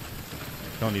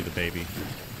 Don't need the baby.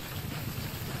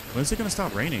 When's it gonna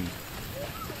stop raining?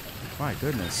 My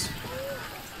goodness.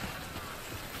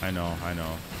 I know.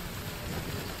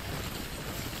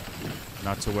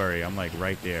 Not to worry, I'm like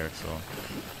right there, so.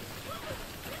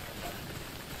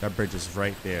 That bridge is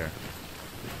right there.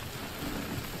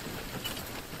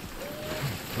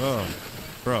 Oh,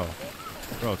 bro,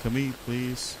 can we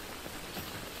please?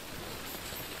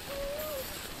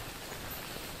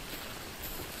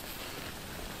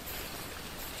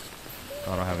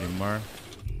 I don't have any more.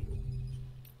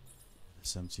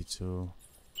 It's empty too.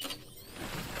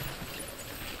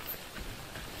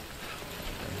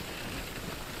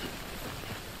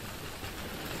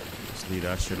 Just leave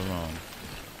that shit alone.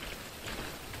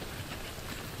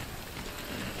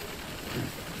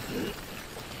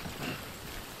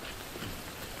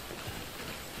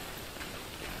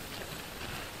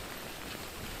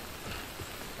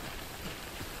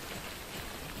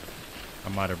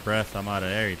 I'm out of breath. I'm out of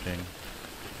everything.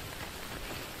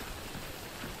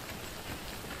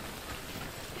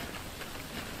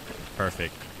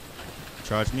 Perfect.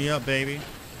 Charge me up, baby.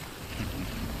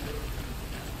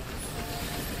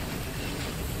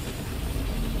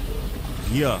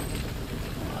 Yeah.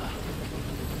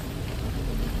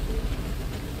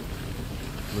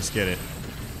 Let's get it.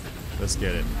 Let's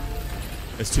get it.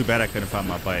 It's too bad I couldn't find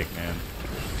my bike, man.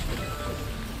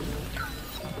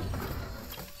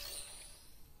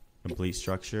 Complete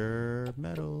structure,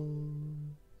 metal.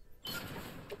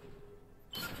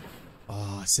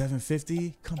 Oh,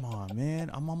 750? Come on, man.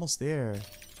 I'm almost there.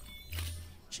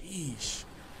 Jeez.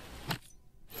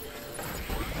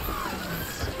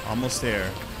 Almost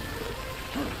there.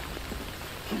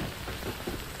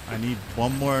 I need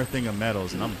one more thing of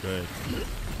metals and I'm good.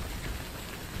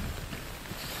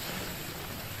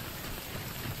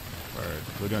 Word.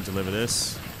 We're gonna deliver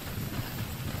this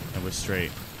and we're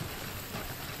straight.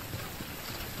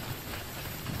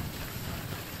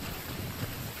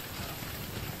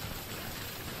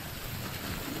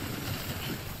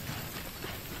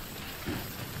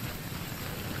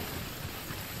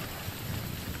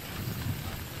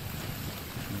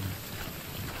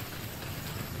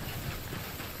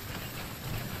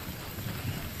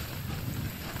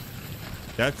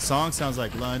 That song sounds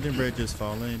like London Bridge is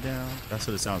falling down. That's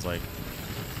what it sounds like.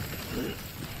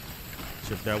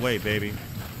 Shift that way, baby.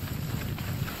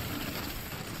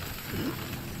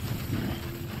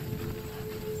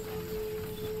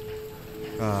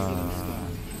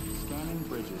 Scanning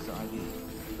bridges ID.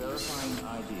 Verifying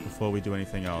ID. Before we do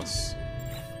anything else.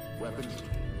 Weapons.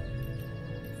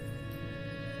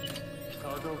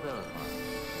 Cargo verified.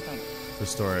 Thank you.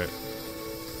 Restore it.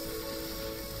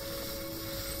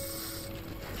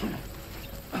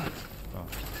 Oh.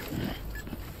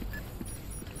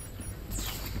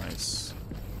 Nice.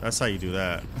 That's how you do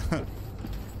that.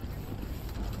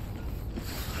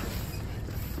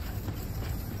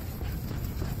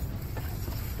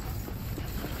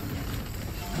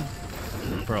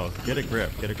 Bro, get a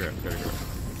grip, get a grip, get a grip.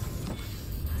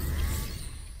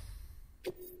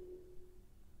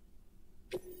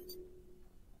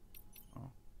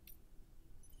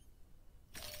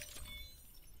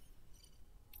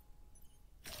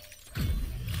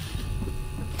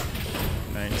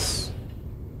 Nice.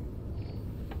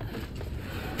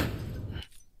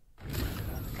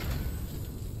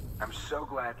 I'm so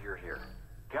glad you're here.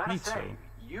 Gotta Me say,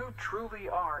 too. you truly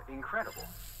are incredible.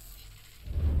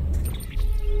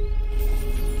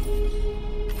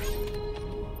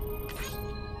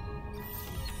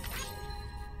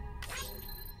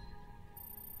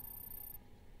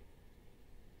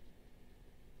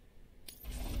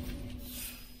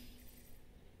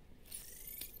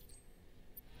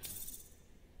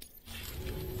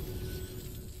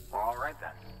 All right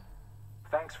then.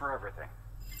 Thanks for everything.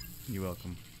 You're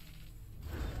welcome.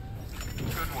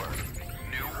 Good work.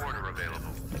 New order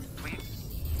available. Please.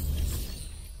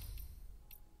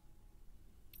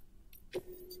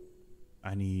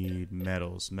 I need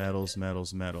metals, metals,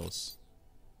 metals, metals.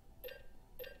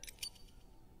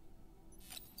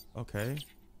 Okay.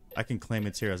 I can claim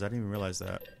materials. I didn't even realize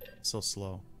that. It's so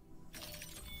slow.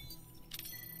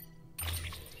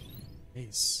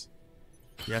 Ace.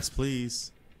 Yes,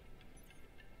 please.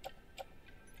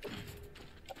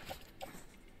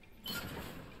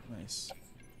 Nice.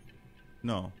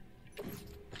 No.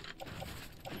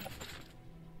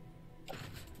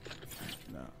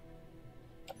 No.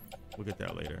 We'll get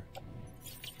that later.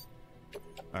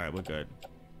 Alright, we're good.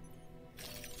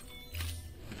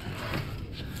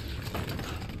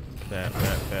 Bet.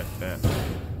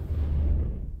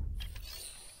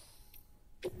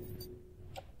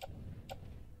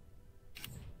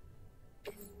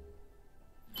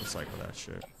 Recycle that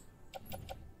shit.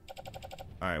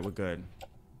 Alright, we're good.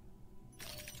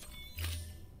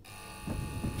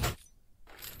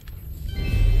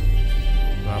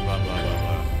 Blah, blah, blah, blah,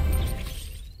 blah.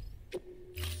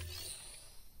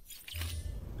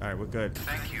 Alright, we're good.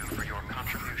 Thank you for your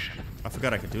contribution. I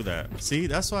forgot I could do that. See,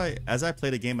 that's why as I play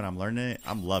the game and I'm learning it,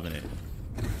 I'm loving it.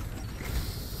 I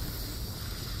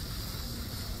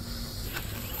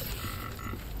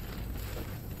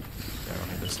don't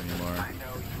need this anymore. I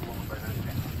know you won't let us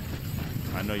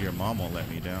down. I know your mom won't let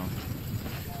me down.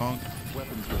 Punk.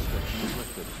 Weapons restrictions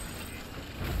lifted.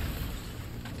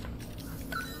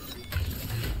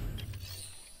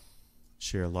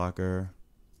 Sheer locker.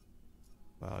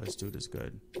 Wow, this dude is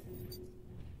good.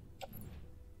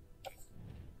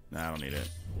 Nah, I don't need it.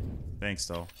 Thanks,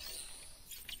 though.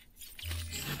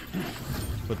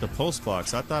 But the post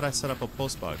box, I thought I set up a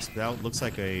post box. That looks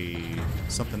like a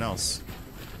something else.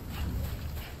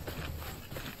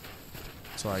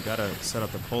 So I gotta set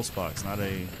up the pulse box, not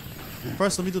a...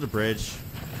 First, let me do the bridge.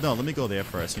 No, let me go there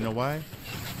first. You know why?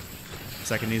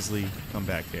 Because I can easily come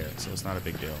back there, so it's not a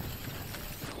big deal.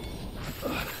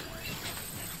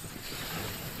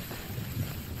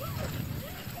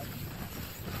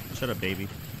 Shut up, baby.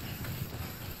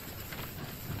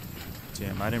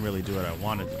 Damn, I didn't really do what I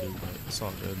wanted to do, but it's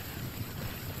all good.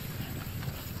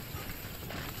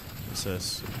 What's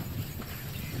this?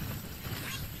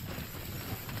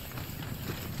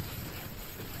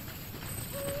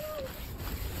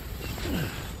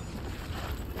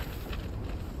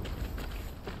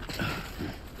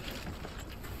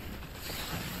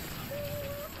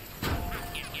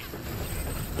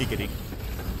 Giggity.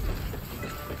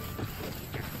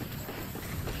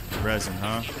 Resin,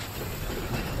 huh?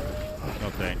 No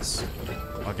thanks.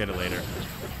 I'll get it later.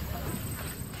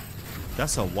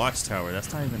 That's a watchtower.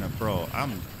 That's not even a pro.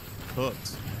 I'm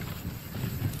cooked.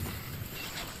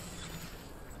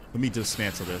 Let me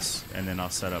dismantle this and then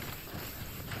I'll set up.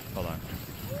 Hold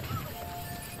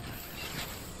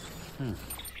on.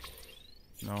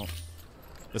 No.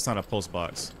 That's not a pulse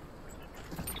box.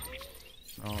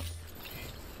 No.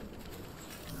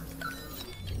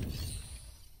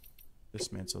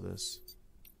 Dismantle this.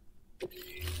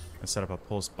 And set up a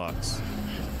pulse box.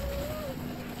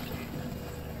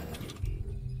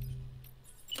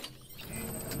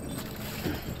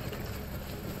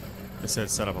 It said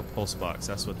set up a pulse box.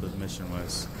 That's what the mission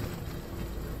was.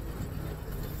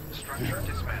 Structure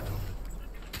dismantled.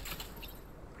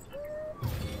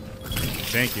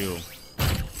 Thank you.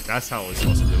 That's how we're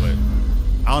supposed to do it.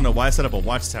 I don't know why I set up a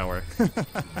watchtower.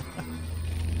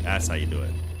 That's how you do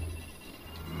it.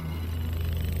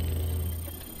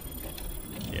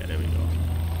 Yeah, there we go.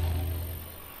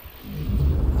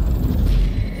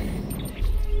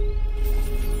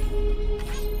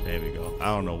 There we go. I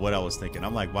don't know what I was thinking.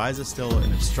 I'm like, why is it still an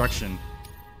instruction?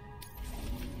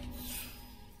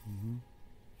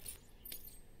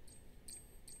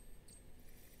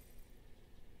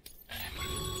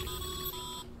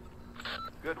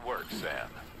 Good work, Sam.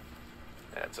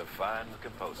 That's a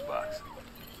fine-looking post box.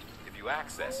 If you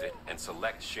access it and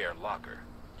select Share Locker,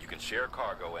 you can share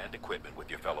cargo and equipment with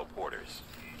your fellow porters.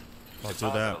 I'll do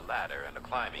Deposit that. a ladder and a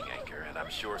climbing anchor, and I'm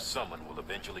sure someone will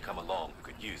eventually come along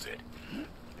who could use it.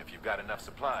 If you've got enough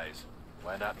supplies,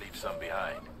 why not leave some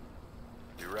behind?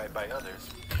 Do right by others.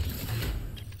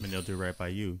 I mean, they'll do right by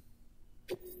you.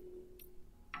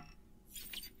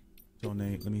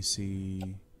 Donate. Let me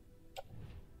see.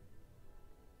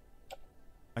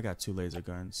 I got 2 laser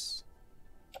guns.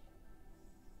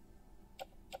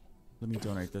 Let me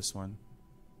donate this one.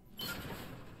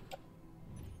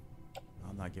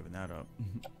 I'm not giving that up.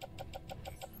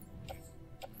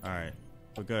 Alright,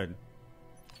 we're good.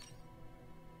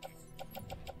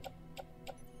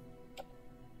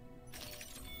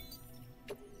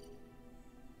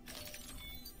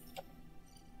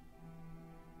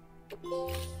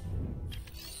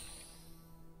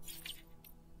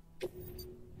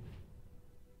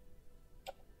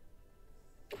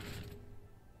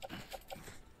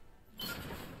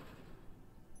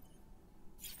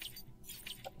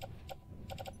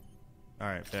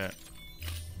 Alright, bet.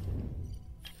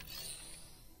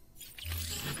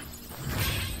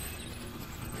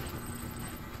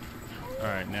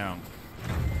 Alright, now.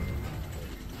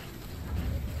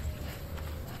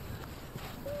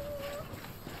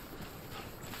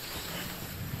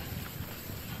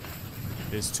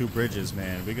 There's 2 bridges,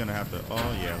 man. We're gonna have to...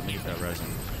 Oh, yeah, let me get that resin.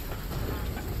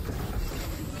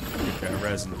 Get that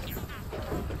resin.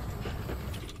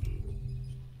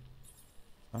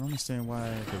 I don't understand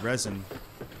why the resin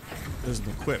doesn't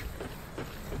equip.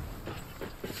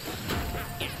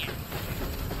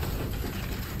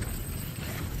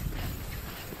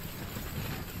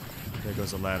 There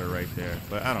goes a ladder right there,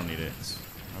 but I don't need it.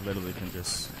 I literally can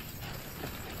just...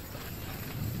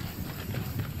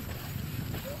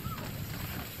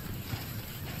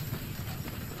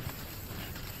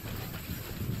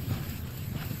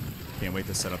 Can't wait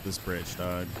to set up this bridge,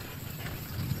 dog.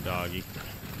 Doggy.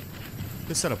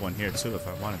 Could set up one here too if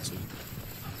I wanted to.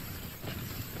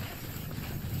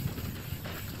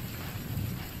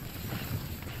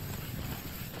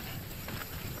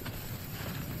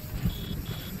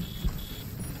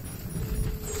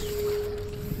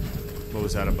 What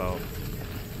was that about?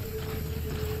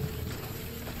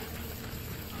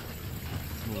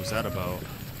 What was that about?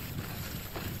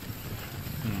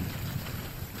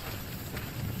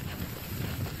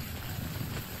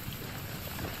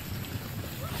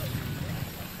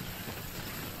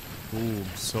 Ooh,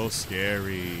 so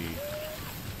scary.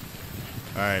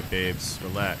 Alright, babes,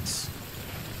 relax.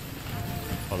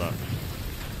 Hold up.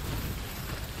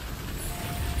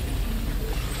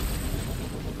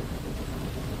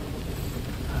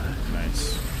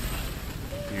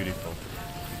 lethal.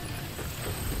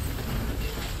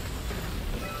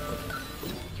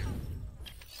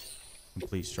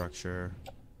 Complete structure.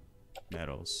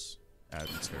 Metals. Add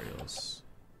materials.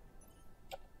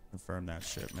 Confirm that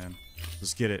shit, man.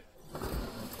 Let's get it.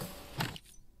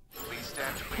 Please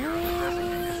stand clear of the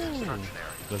designated construction area.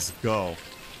 Let's go.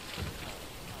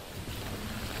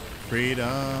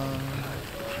 Freedom.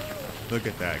 Look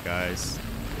at that, guys.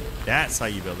 That's how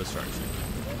you build a structure.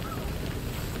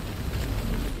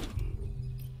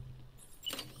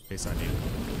 In case I need it.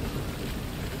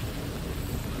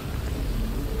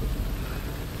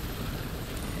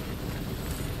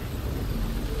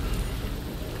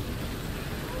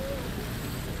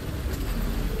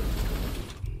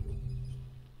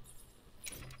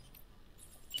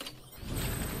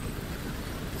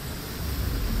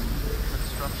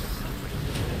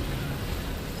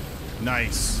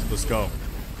 Nice. Let's go.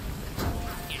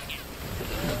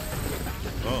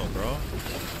 Oh, bro.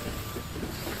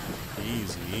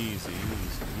 Easy, easy,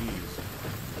 easy,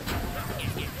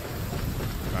 easy.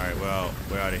 Alright, well,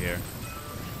 we're out of here.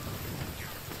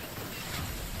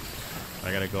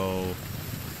 I gotta go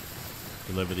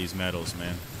deliver these metals,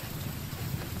 man.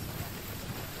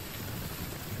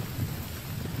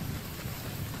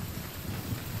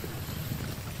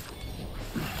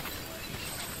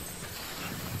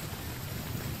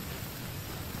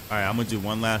 Alright, I'm gonna do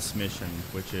one last mission,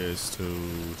 which is to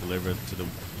deliver to the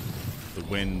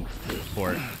wind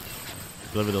port.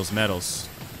 Deliver those metals.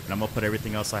 And I'm gonna put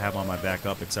everything else I have on my back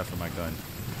up except for my gun.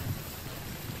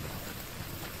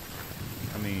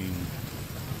 I mean...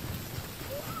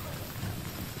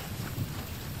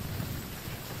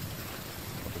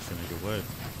 I wish a nigga would.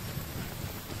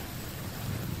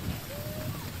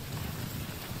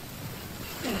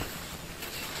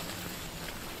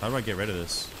 How do I get rid of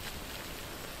this?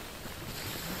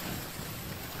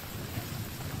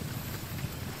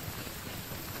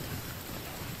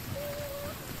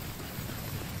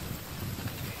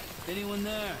 Anyone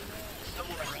there?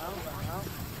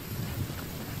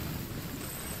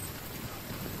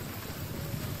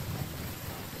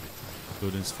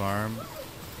 Luden's farm.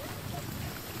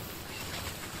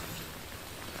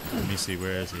 Let me see,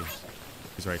 where is he?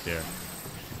 He's right there.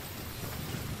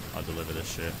 I'll deliver this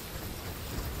shit.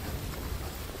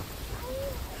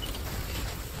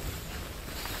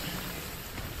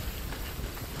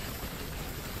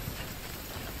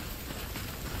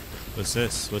 What's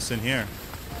this? What's in here?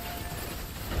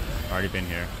 Already been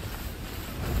here.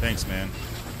 Thanks, man.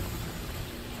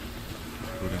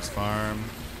 Luden's farm.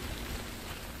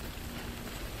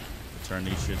 Turn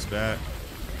these shits back.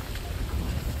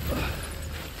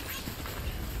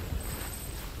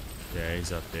 Yeah,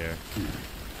 he's up there.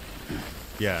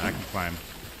 Yeah, I can climb.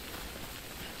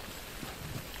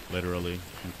 Literally,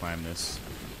 can climb this.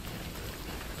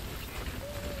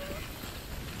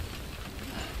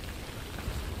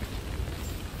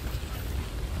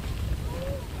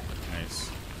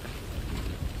 Nice.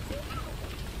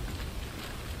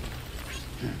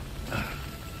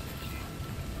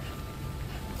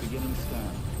 Beginning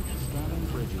scan. Scanning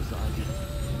bridges ID.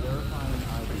 Verifying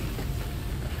ID.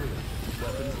 Clear.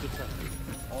 Weapons detected.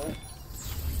 All...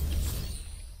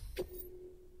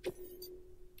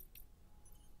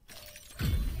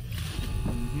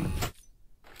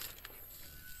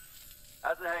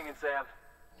 How's it hanging, Sam?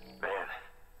 Man,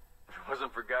 if it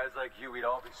wasn't for guys like you, we'd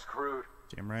all be screwed.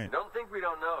 Damn right. Don't think we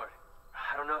don't know it.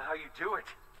 I don't know how you do it.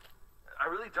 I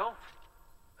really don't.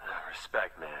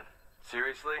 Respect, man.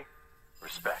 Seriously?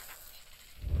 Respect.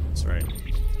 That's right.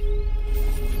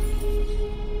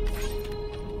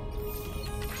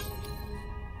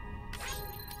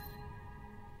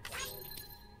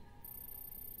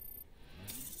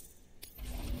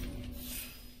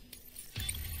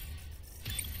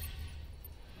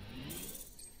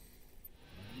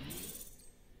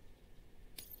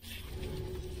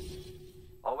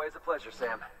 Always a pleasure,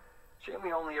 Sam. Shame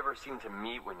we only ever seem to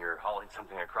meet when you're hauling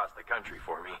something across the country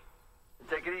for me.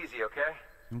 Take it easy, okay?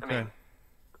 Okay. I mean,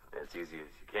 as easy as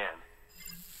you can.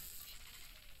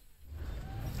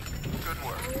 Good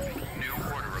work. New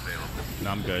order available. No,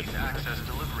 I'm good. Access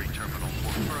delivery terminal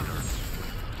for further.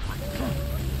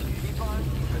 Keep on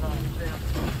keeping on, Sam.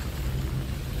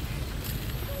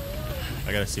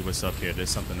 I gotta see what's up here. There's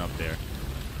something up there.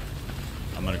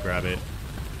 I'm gonna grab it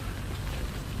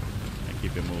and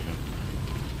keep it moving.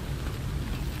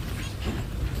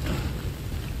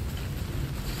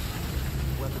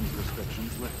 Weapons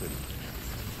restrictions lifted.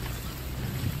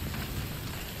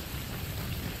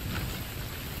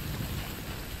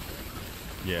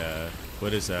 Yeah.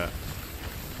 What is that?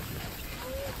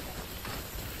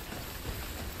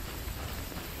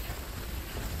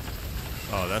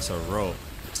 Oh, that's a rope.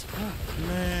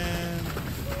 Man.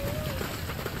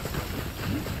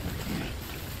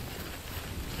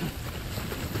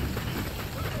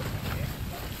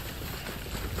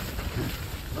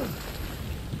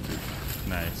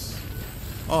 Nice.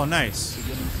 Oh, nice.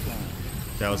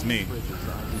 That was me.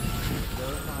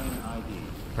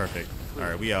 Perfect. All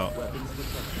right, we out. Weapons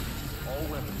detected. All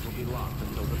weapons will be locked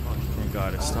until departure. Thank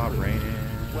God it stopped raining.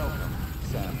 Welcome,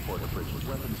 Sam Porterbridge.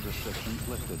 Weapons restrictions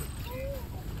lifted.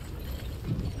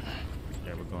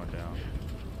 Yeah, we're going down.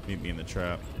 Meet me in the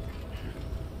trap.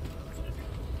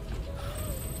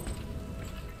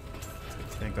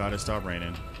 Thank God it stopped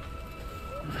raining.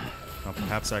 Now,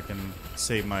 perhaps I can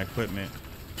save my equipment.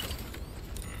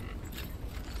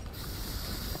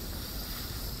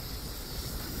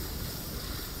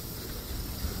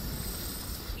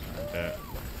 Okay.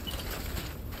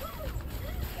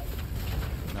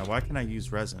 Now, why can I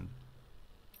use resin?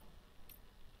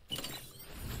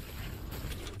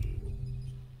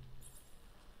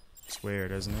 It's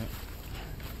weird, isn't it?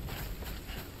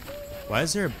 Why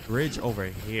is there a bridge over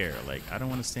here? Like, I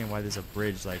don't understand why there's a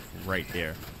bridge, like, right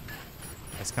there.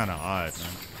 That's kind of odd, man.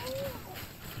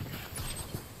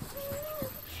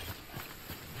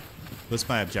 What's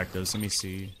my objectives? Let me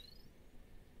see.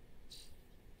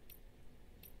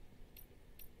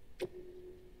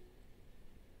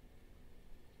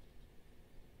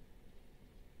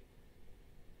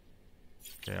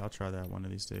 Okay, I'll try that one of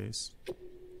these days.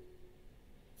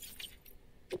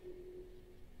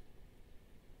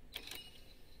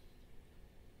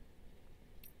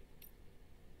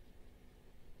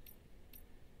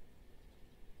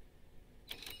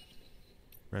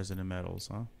 Resonant metals,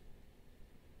 huh?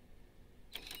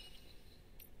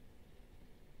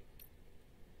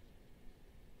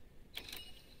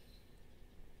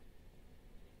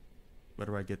 Where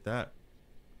do I get that?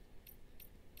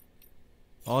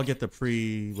 I'll get the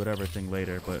pre-whatever thing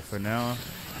later, but for now...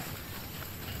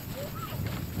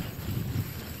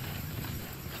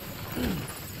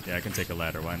 Yeah, I can take a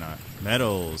ladder, why not?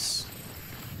 Metals!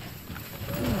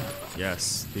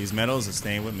 Yes, these metals are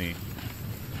staying with me.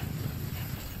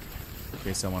 In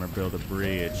case I want to build a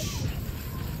bridge.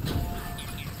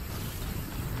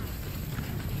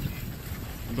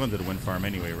 I'm going to the wind farm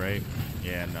anyway, right?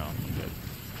 Yeah, no, I'm good.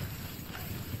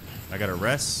 I gotta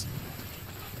rest.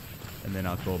 And then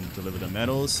I'll go deliver the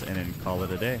metals and then call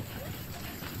it a day.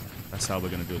 That's how we're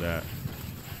gonna do that.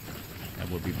 And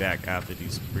we'll be back after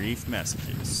these brief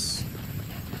messages.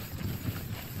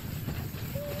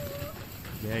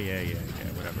 Yeah,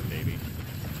 whatever, baby.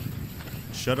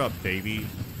 Shut up, baby.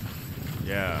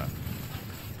 Yeah.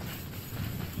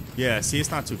 Yeah, see,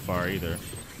 it's not too far either.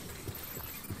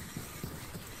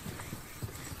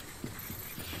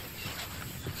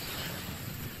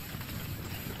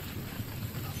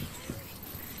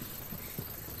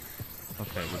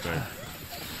 Okay, we're good.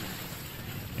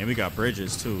 And we got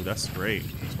bridges too. That's great.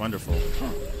 It's wonderful.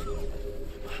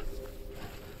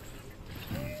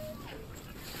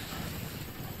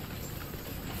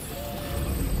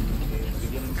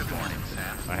 Good morning,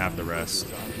 Sam. I have the rest.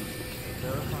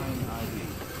 Verifying ID.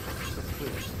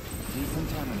 Clear.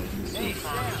 Decontaminating suit.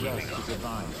 Rest is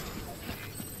advised.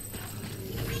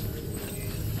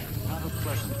 Have a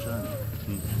pleasant journey.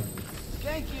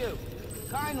 Thank you.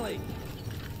 Kindly.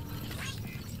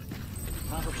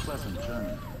 Have a pleasant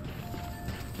journey.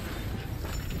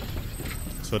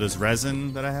 So there's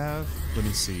resin that I have. Let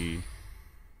me see.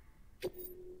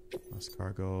 Lost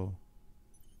cargo.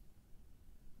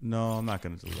 No, I'm not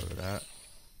gonna deliver that.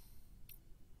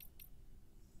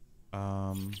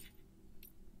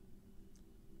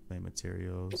 Play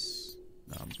materials.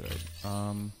 No, I'm good.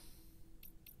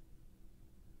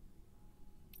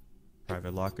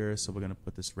 Private locker. So we're gonna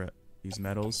put this these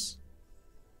metals.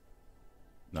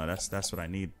 No, that's what I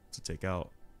need to take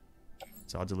out.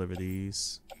 So I'll deliver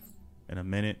these in a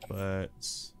minute, but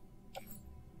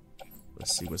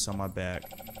let's see what's on my back.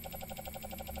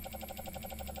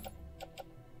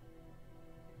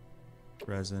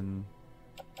 Resin.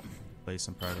 Place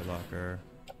in private locker.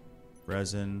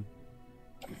 Resin.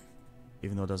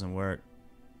 Even though it doesn't work.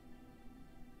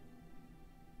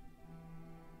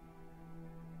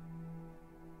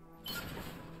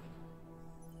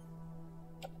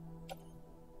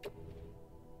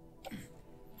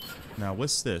 Now,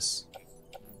 what's this?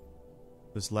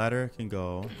 This ladder can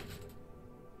go.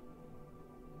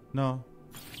 No.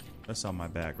 That's on my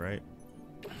back, right?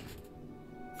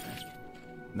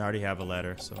 I already have a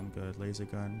ladder, so I'm good. Laser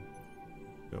gun.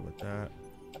 Good with that.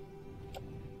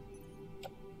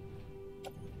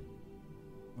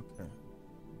 Okay.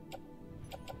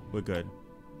 We're good.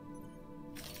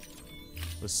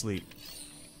 Let's sleep.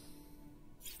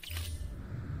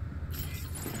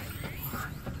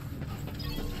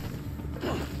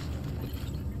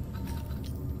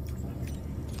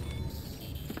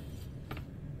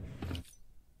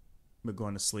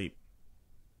 going to sleep.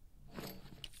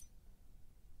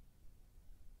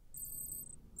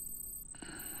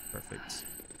 Perfect.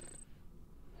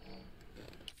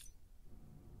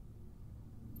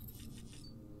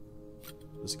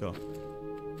 Let's go.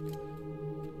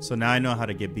 So now I know how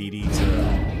to get BD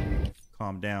to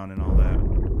calm down and all that.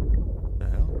 What the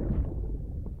hell?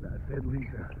 That's it,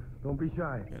 Lisa. Don't be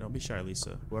shy. Yeah, don't be shy,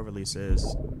 Lisa. Whoever Lisa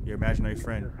is, your imaginary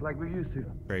friend. Just like we used to.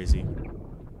 Crazy.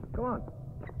 Come on.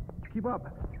 Keep up.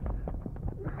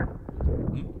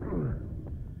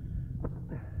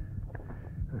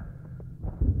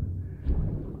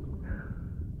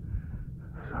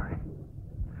 Sorry.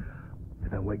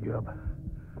 Did I wake you up?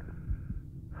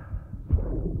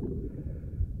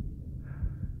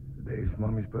 Today's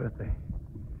Mommy's birthday.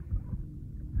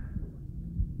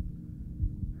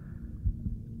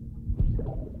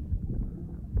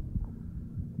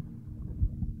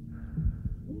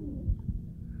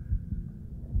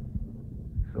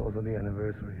 It's also the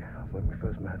anniversary of when we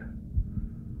first met.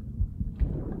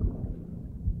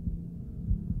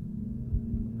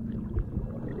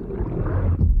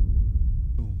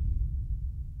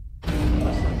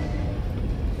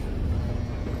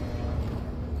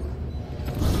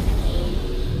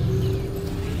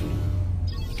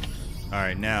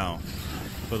 Alright, now,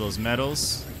 for those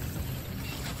metals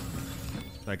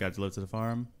that got delivered to the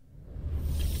farm.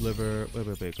 Deliver,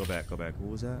 wait, go back. What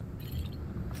was that?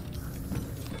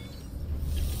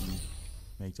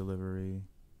 Make delivery.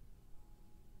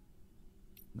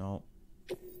 No.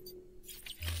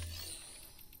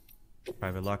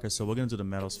 Private locker, so we're gonna do the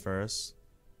metals first.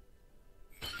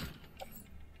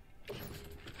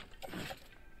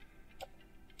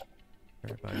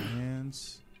 Everybody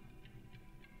hands.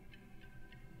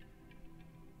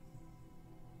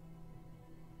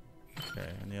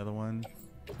 Okay, and the other one.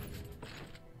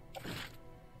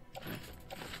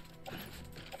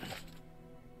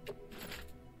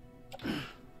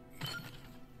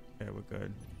 Okay, we're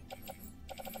good.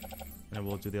 And then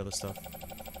we'll do the other stuff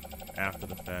after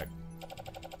the fact.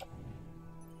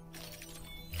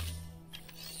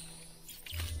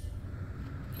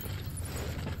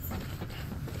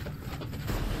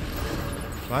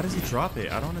 Why does he drop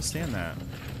it? I don't understand that.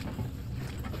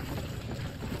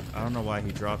 I don't know why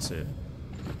he drops it.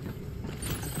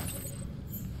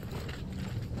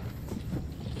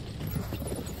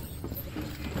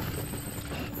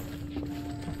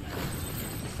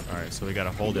 Alright, so we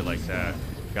gotta hold it like that.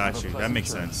 Got you. That makes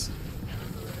sense.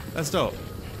 That's dope.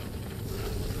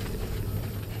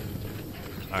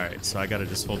 Alright, so I gotta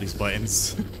just hold these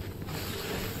buttons.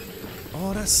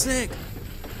 Oh, that's sick!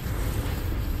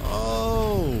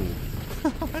 Oh!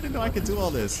 I didn't know I could do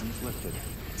all this.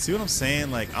 See what I'm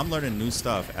saying? Like, I'm learning new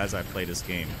stuff as I play this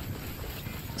game.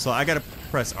 So I gotta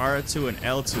press R2 and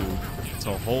L2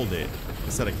 to hold it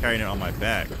instead of carrying it on my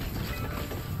back.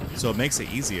 So it makes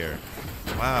it easier.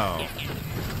 Wow.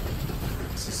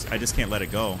 I just can't let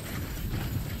it go.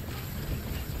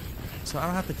 So I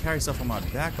don't have to carry stuff on my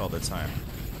back all the time.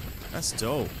 That's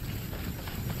dope.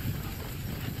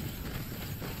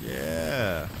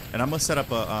 Yeah. And I'm gonna set up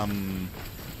a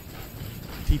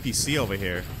PPC over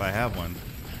here if I have one.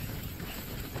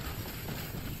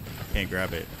 Can't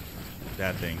grab it.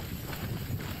 That thing.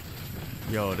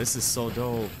 Yo, this is so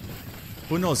dope.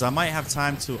 Who knows? I might have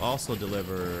time to also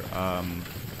deliver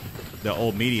the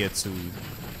old media to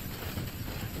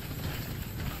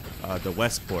the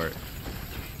Westport.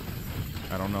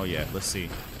 I don't know yet. Let's see.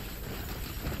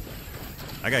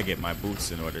 I gotta get my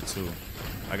boots in order too.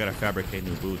 I gotta fabricate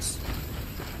new boots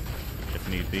if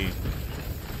need be.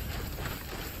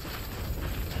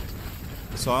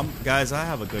 So guys, I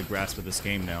have a good grasp of this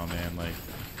game now, man. Like,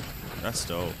 that's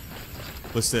dope.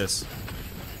 What's this?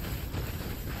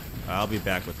 I'll be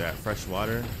back with that. Fresh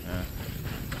water? Yeah.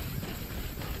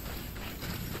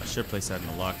 I should place that in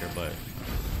the locker, but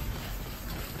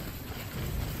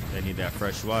they need that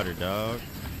fresh water, dog.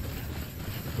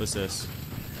 What's this?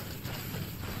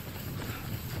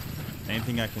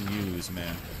 Anything I can use,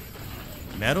 man.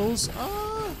 Metals?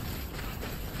 Ah!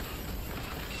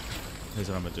 Here's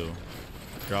what I'm gonna do.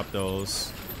 Drop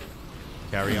those.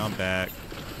 Carry on back.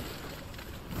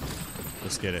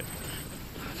 Let's get it.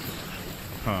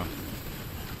 Huh.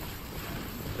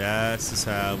 That's just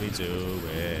how we do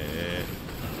it.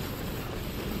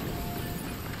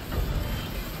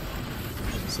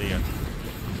 See ya.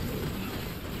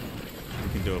 We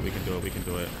can do it, we can do it, we can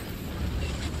do it.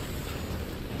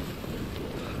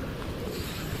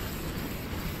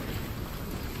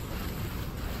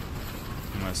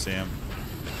 Come on, Sam.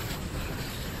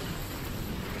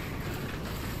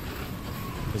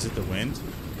 Is it the wind?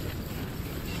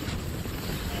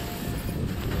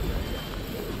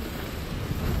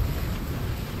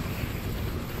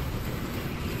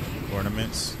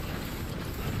 ornaments.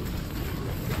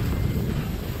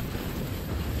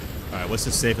 Alright, what's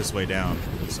the safest way down?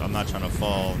 So I'm not trying to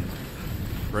fall and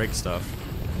break stuff.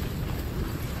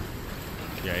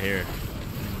 Yeah, here.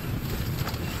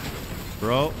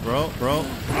 Bro.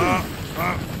 Huh.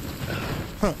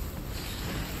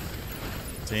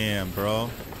 Damn, bro.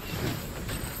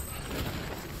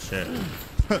 Shit.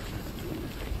 Alright,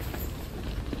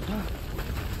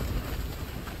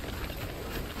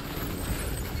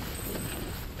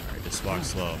 just walk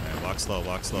slow, man. Walk slow,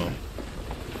 walk slow.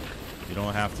 You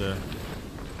don't have to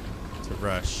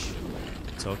rush.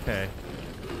 It's okay.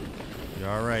 You're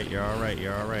alright, you're alright,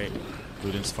 you're alright.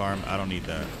 Ludens farm, I don't need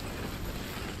that.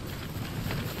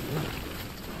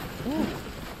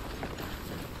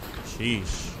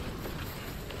 Sheesh.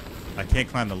 I can't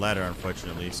climb the ladder,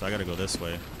 unfortunately, so I gotta go this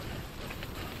way.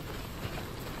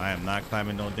 I am not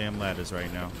climbing no damn ladders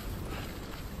right now.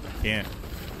 I can't.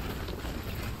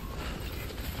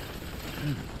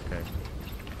 Okay.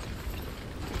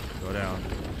 Go down.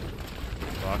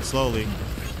 Walk slowly.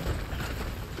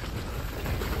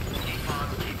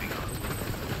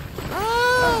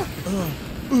 Ah!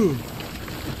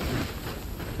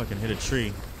 Fucking hit a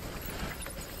tree.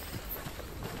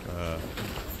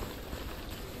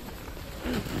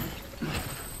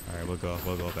 Alright,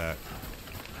 we'll go back.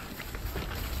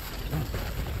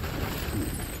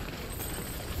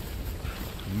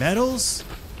 Metals?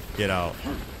 Get out.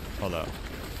 Hold up.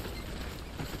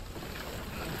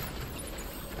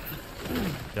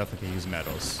 Definitely can use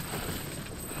metals.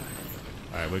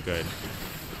 Alright, we're good.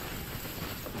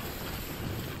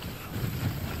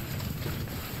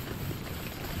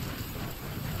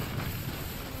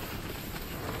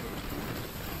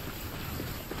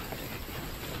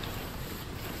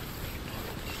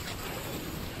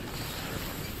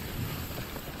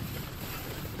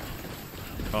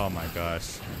 Oh my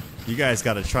gosh. You guys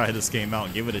gotta try this game out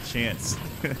and give it a chance.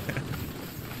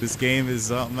 This game is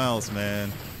something else,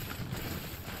 man.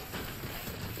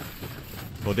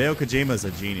 Hideo Kojima is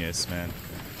a genius, man.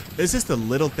 It's just the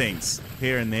little things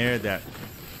here and there that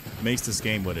makes this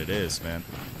game what it is, man.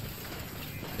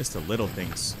 It's the little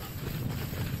things.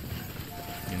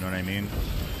 You know what I mean?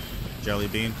 Jelly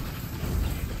bean.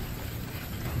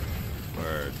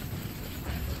 Word.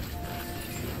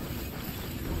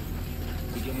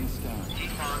 Beginning scan.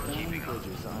 Scanning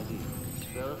bridges ID.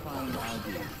 Verifying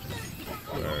ID.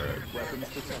 Word. Weapons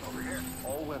detected.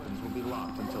 All weapons will be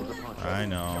locked until departure. I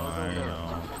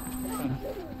know.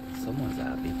 Someone's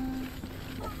happy.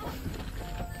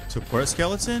 Support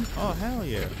skeleton? Oh, hell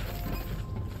yeah.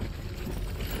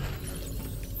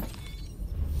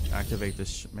 Activate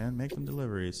this man. Make them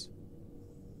deliveries.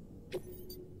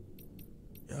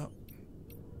 Yep.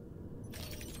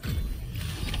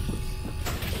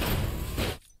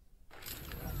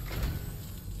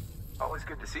 Always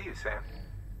good to see you, Sam.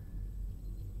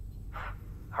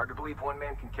 Hard to believe one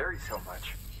man can carry so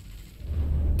much.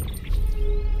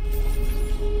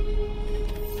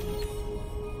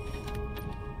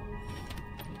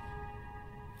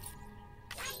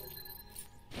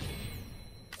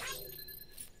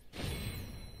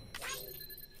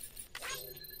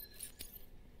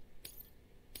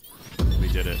 We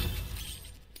did it.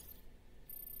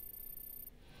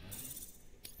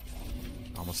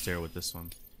 Almost there with this one.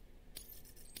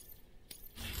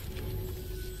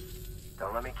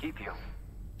 Don't let me keep you.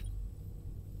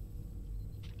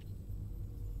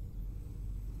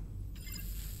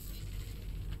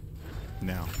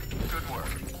 Now. Good work.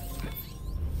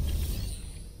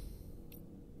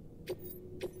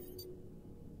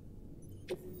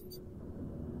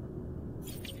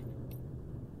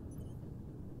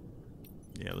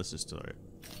 Yeah, let's just do it.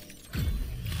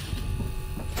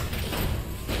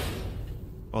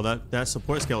 Oh, that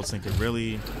support skeleton could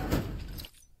really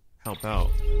help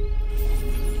out.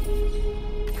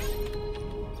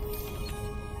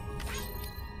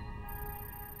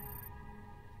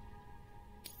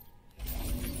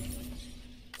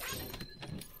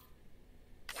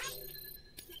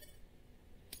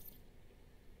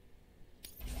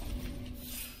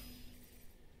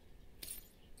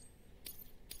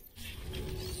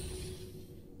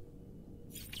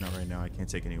 Not right now. I can't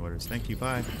take any orders. Thank you.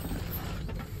 Bye.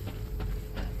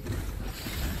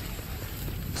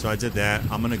 So I did that.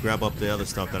 I'm gonna grab up the other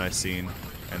stuff that I've seen,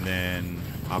 and then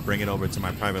I'll bring it over to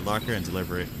my private locker and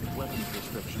deliver it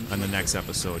in the next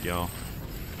episode, y'all.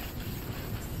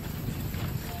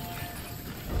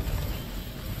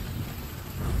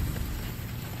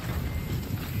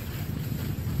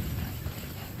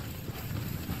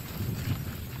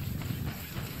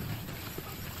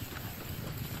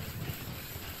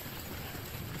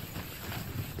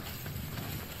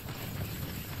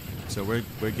 So we're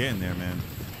getting there, man.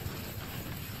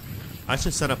 I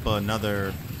should set up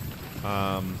another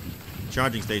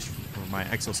charging station for my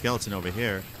exoskeleton over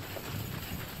here.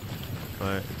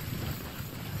 But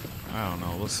I don't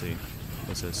know. We'll see.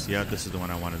 What's this? Yeah, this is the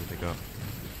one I wanted to pick up.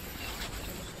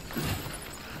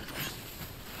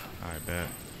 Alright, bet.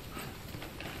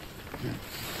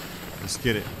 Let's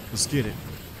get it. Let's get it.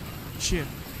 Shit.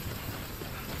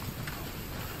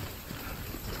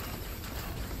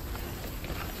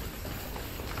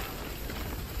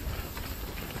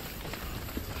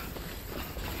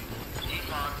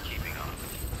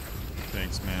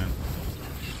 Thanks, man.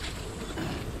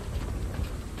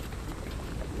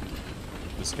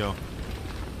 Let's go.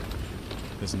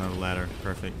 There's another ladder.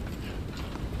 Perfect.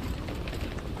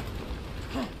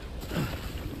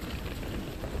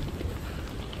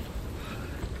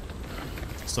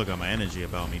 Still got my energy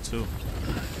about me, too.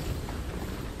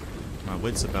 My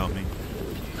wits about me.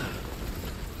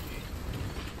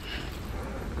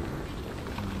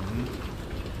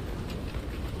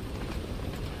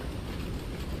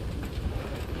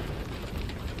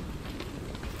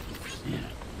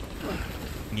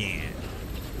 Yeah.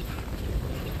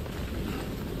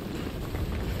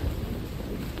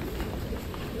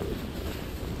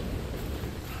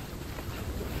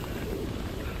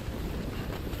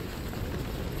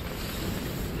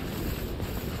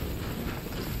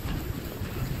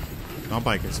 My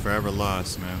bike is forever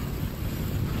lost, man.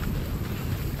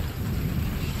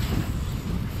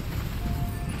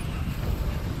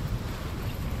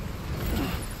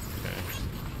 Okay.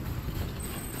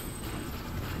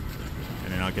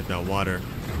 And then I'll get that water.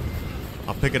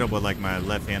 I'll pick it up with like my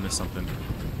left hand or something.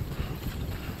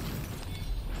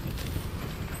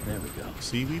 There we go.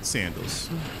 Seaweed sandals.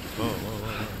 Whoa, whoa,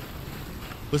 whoa, whoa.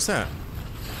 What's that?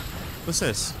 What's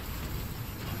this?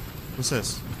 What's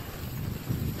this?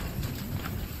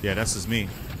 Yeah, that's just me.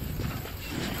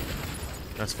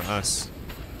 That's for us.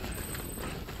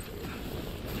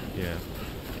 Yeah.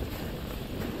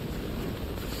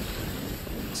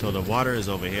 So the water is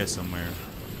over here somewhere.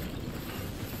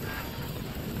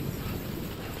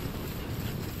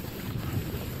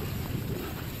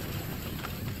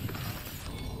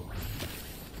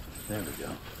 There we go.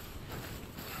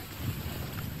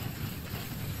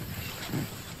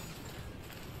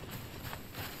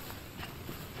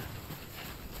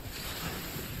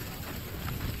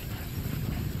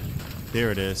 There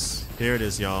it is. There it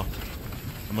is, y'all.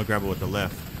 I'm gonna grab it with the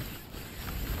left.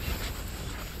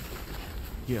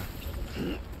 Yeah.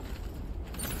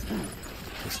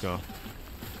 Let's go.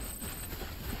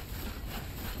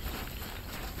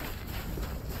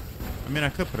 I mean, I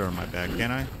could put her on my back,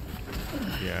 can't I?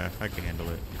 Yeah, I can handle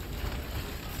it.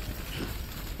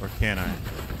 Or can I?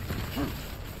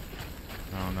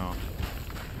 I don't know.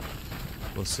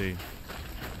 We'll see.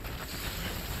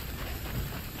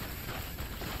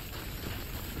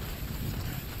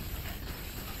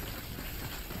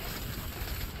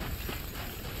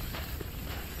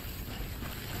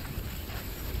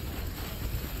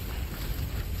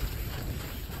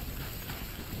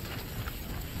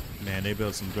 Man, they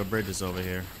built some good bridges over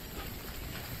here.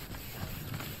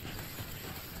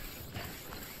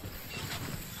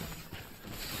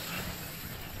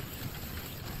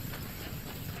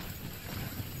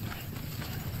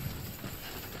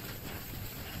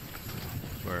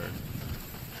 Word.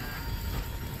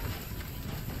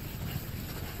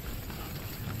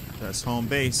 That's home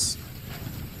base.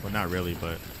 Well, not really,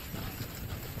 but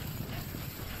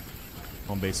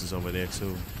home base is over there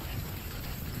too.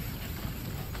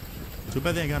 Too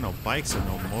bad they ain't got no bikes or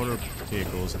no motor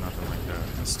vehicles or nothing like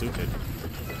that. That's stupid.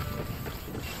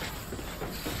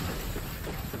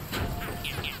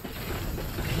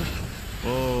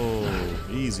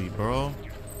 Whoa, easy, bro.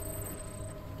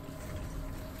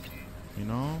 You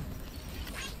know?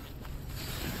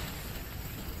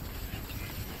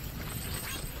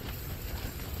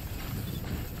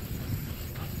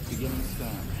 Beginning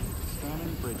scan.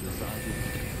 Scanning bridges ID.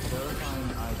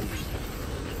 Verifying ID.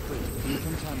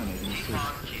 Decontaminating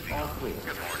suit. All clear.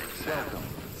 Good morning, Sam. Welcome,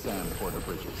 Sam Porter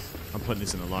Bridges. I'm putting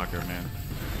this in the locker, man.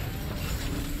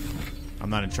 I'm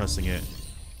not entrusting it.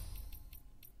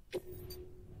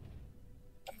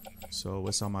 So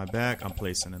what's on my back? I'm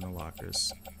placing in the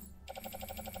lockers.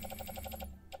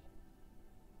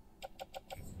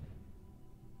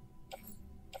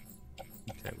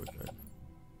 Okay, we're good.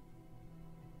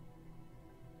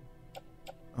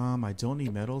 I don't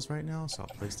need metals right now, so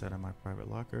I'll place that in my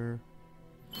private locker.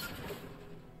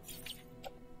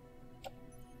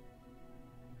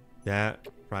 That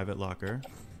private locker.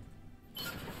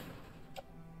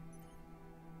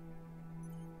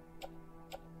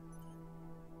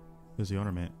 Here's the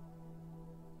ornament.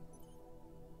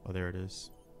 Oh, there it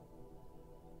is.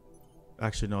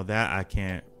 Actually, no, that I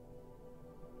can't.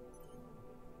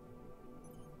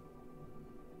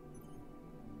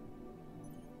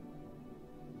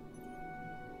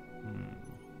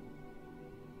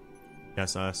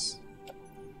 That's us.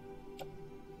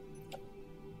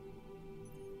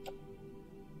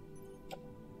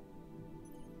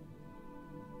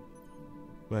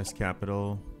 West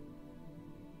Capitol.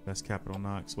 West Capitol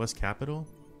Knox. West Capitol?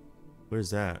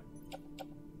 Where's that?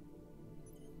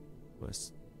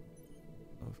 West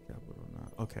of Capitol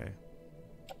Knox. Okay.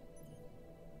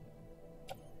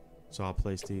 So I'll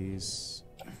place these.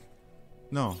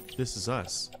 No, this is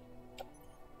us.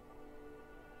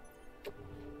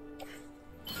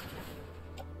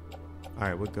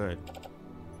 Alright, we're good.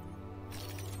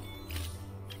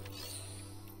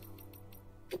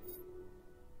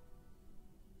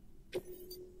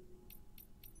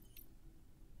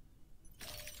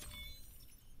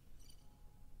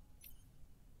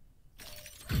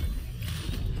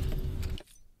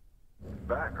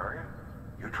 Back, are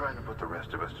you? You trying to put the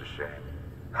rest of us to shame?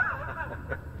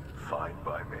 Fine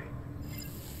by me.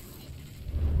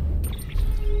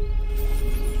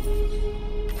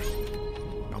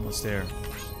 Almost there.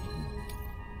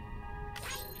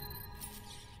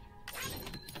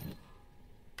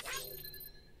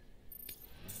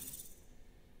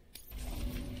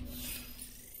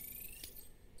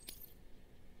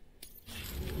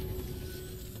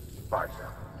 Bye,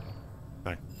 Sam.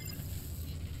 Bye.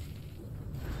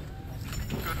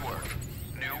 Good work.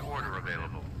 New order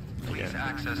available. Please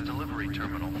access delivery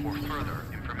terminal for further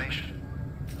information.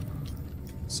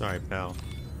 Sorry, pal.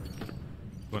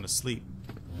 Going to sleep.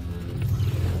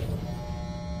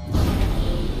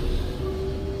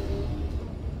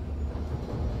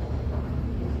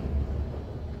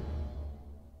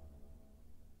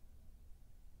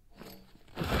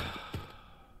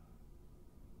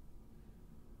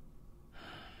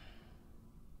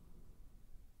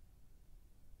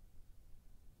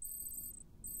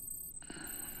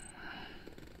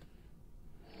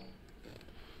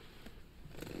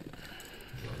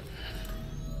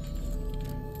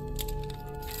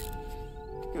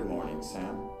 Good morning,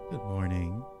 Sam. Good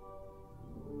morning.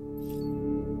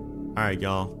 All right,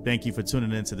 y'all. Thank you for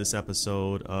tuning in to this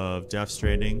episode of Death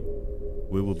Stranding.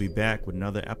 We will be back with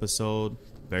another episode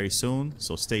very soon,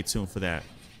 so stay tuned for that.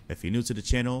 If you're new to the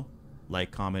channel,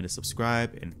 like, comment, and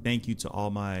subscribe. And thank you to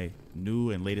all my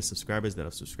new and latest subscribers that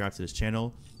have subscribed to this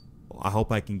channel. I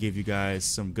hope I can give you guys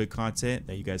some good content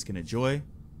that you guys can enjoy.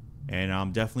 And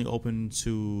I'm definitely open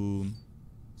to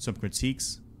some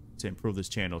critiques to improve this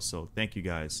channel. So thank you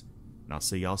guys, and I'll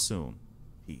see y'all soon.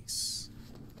 Peace.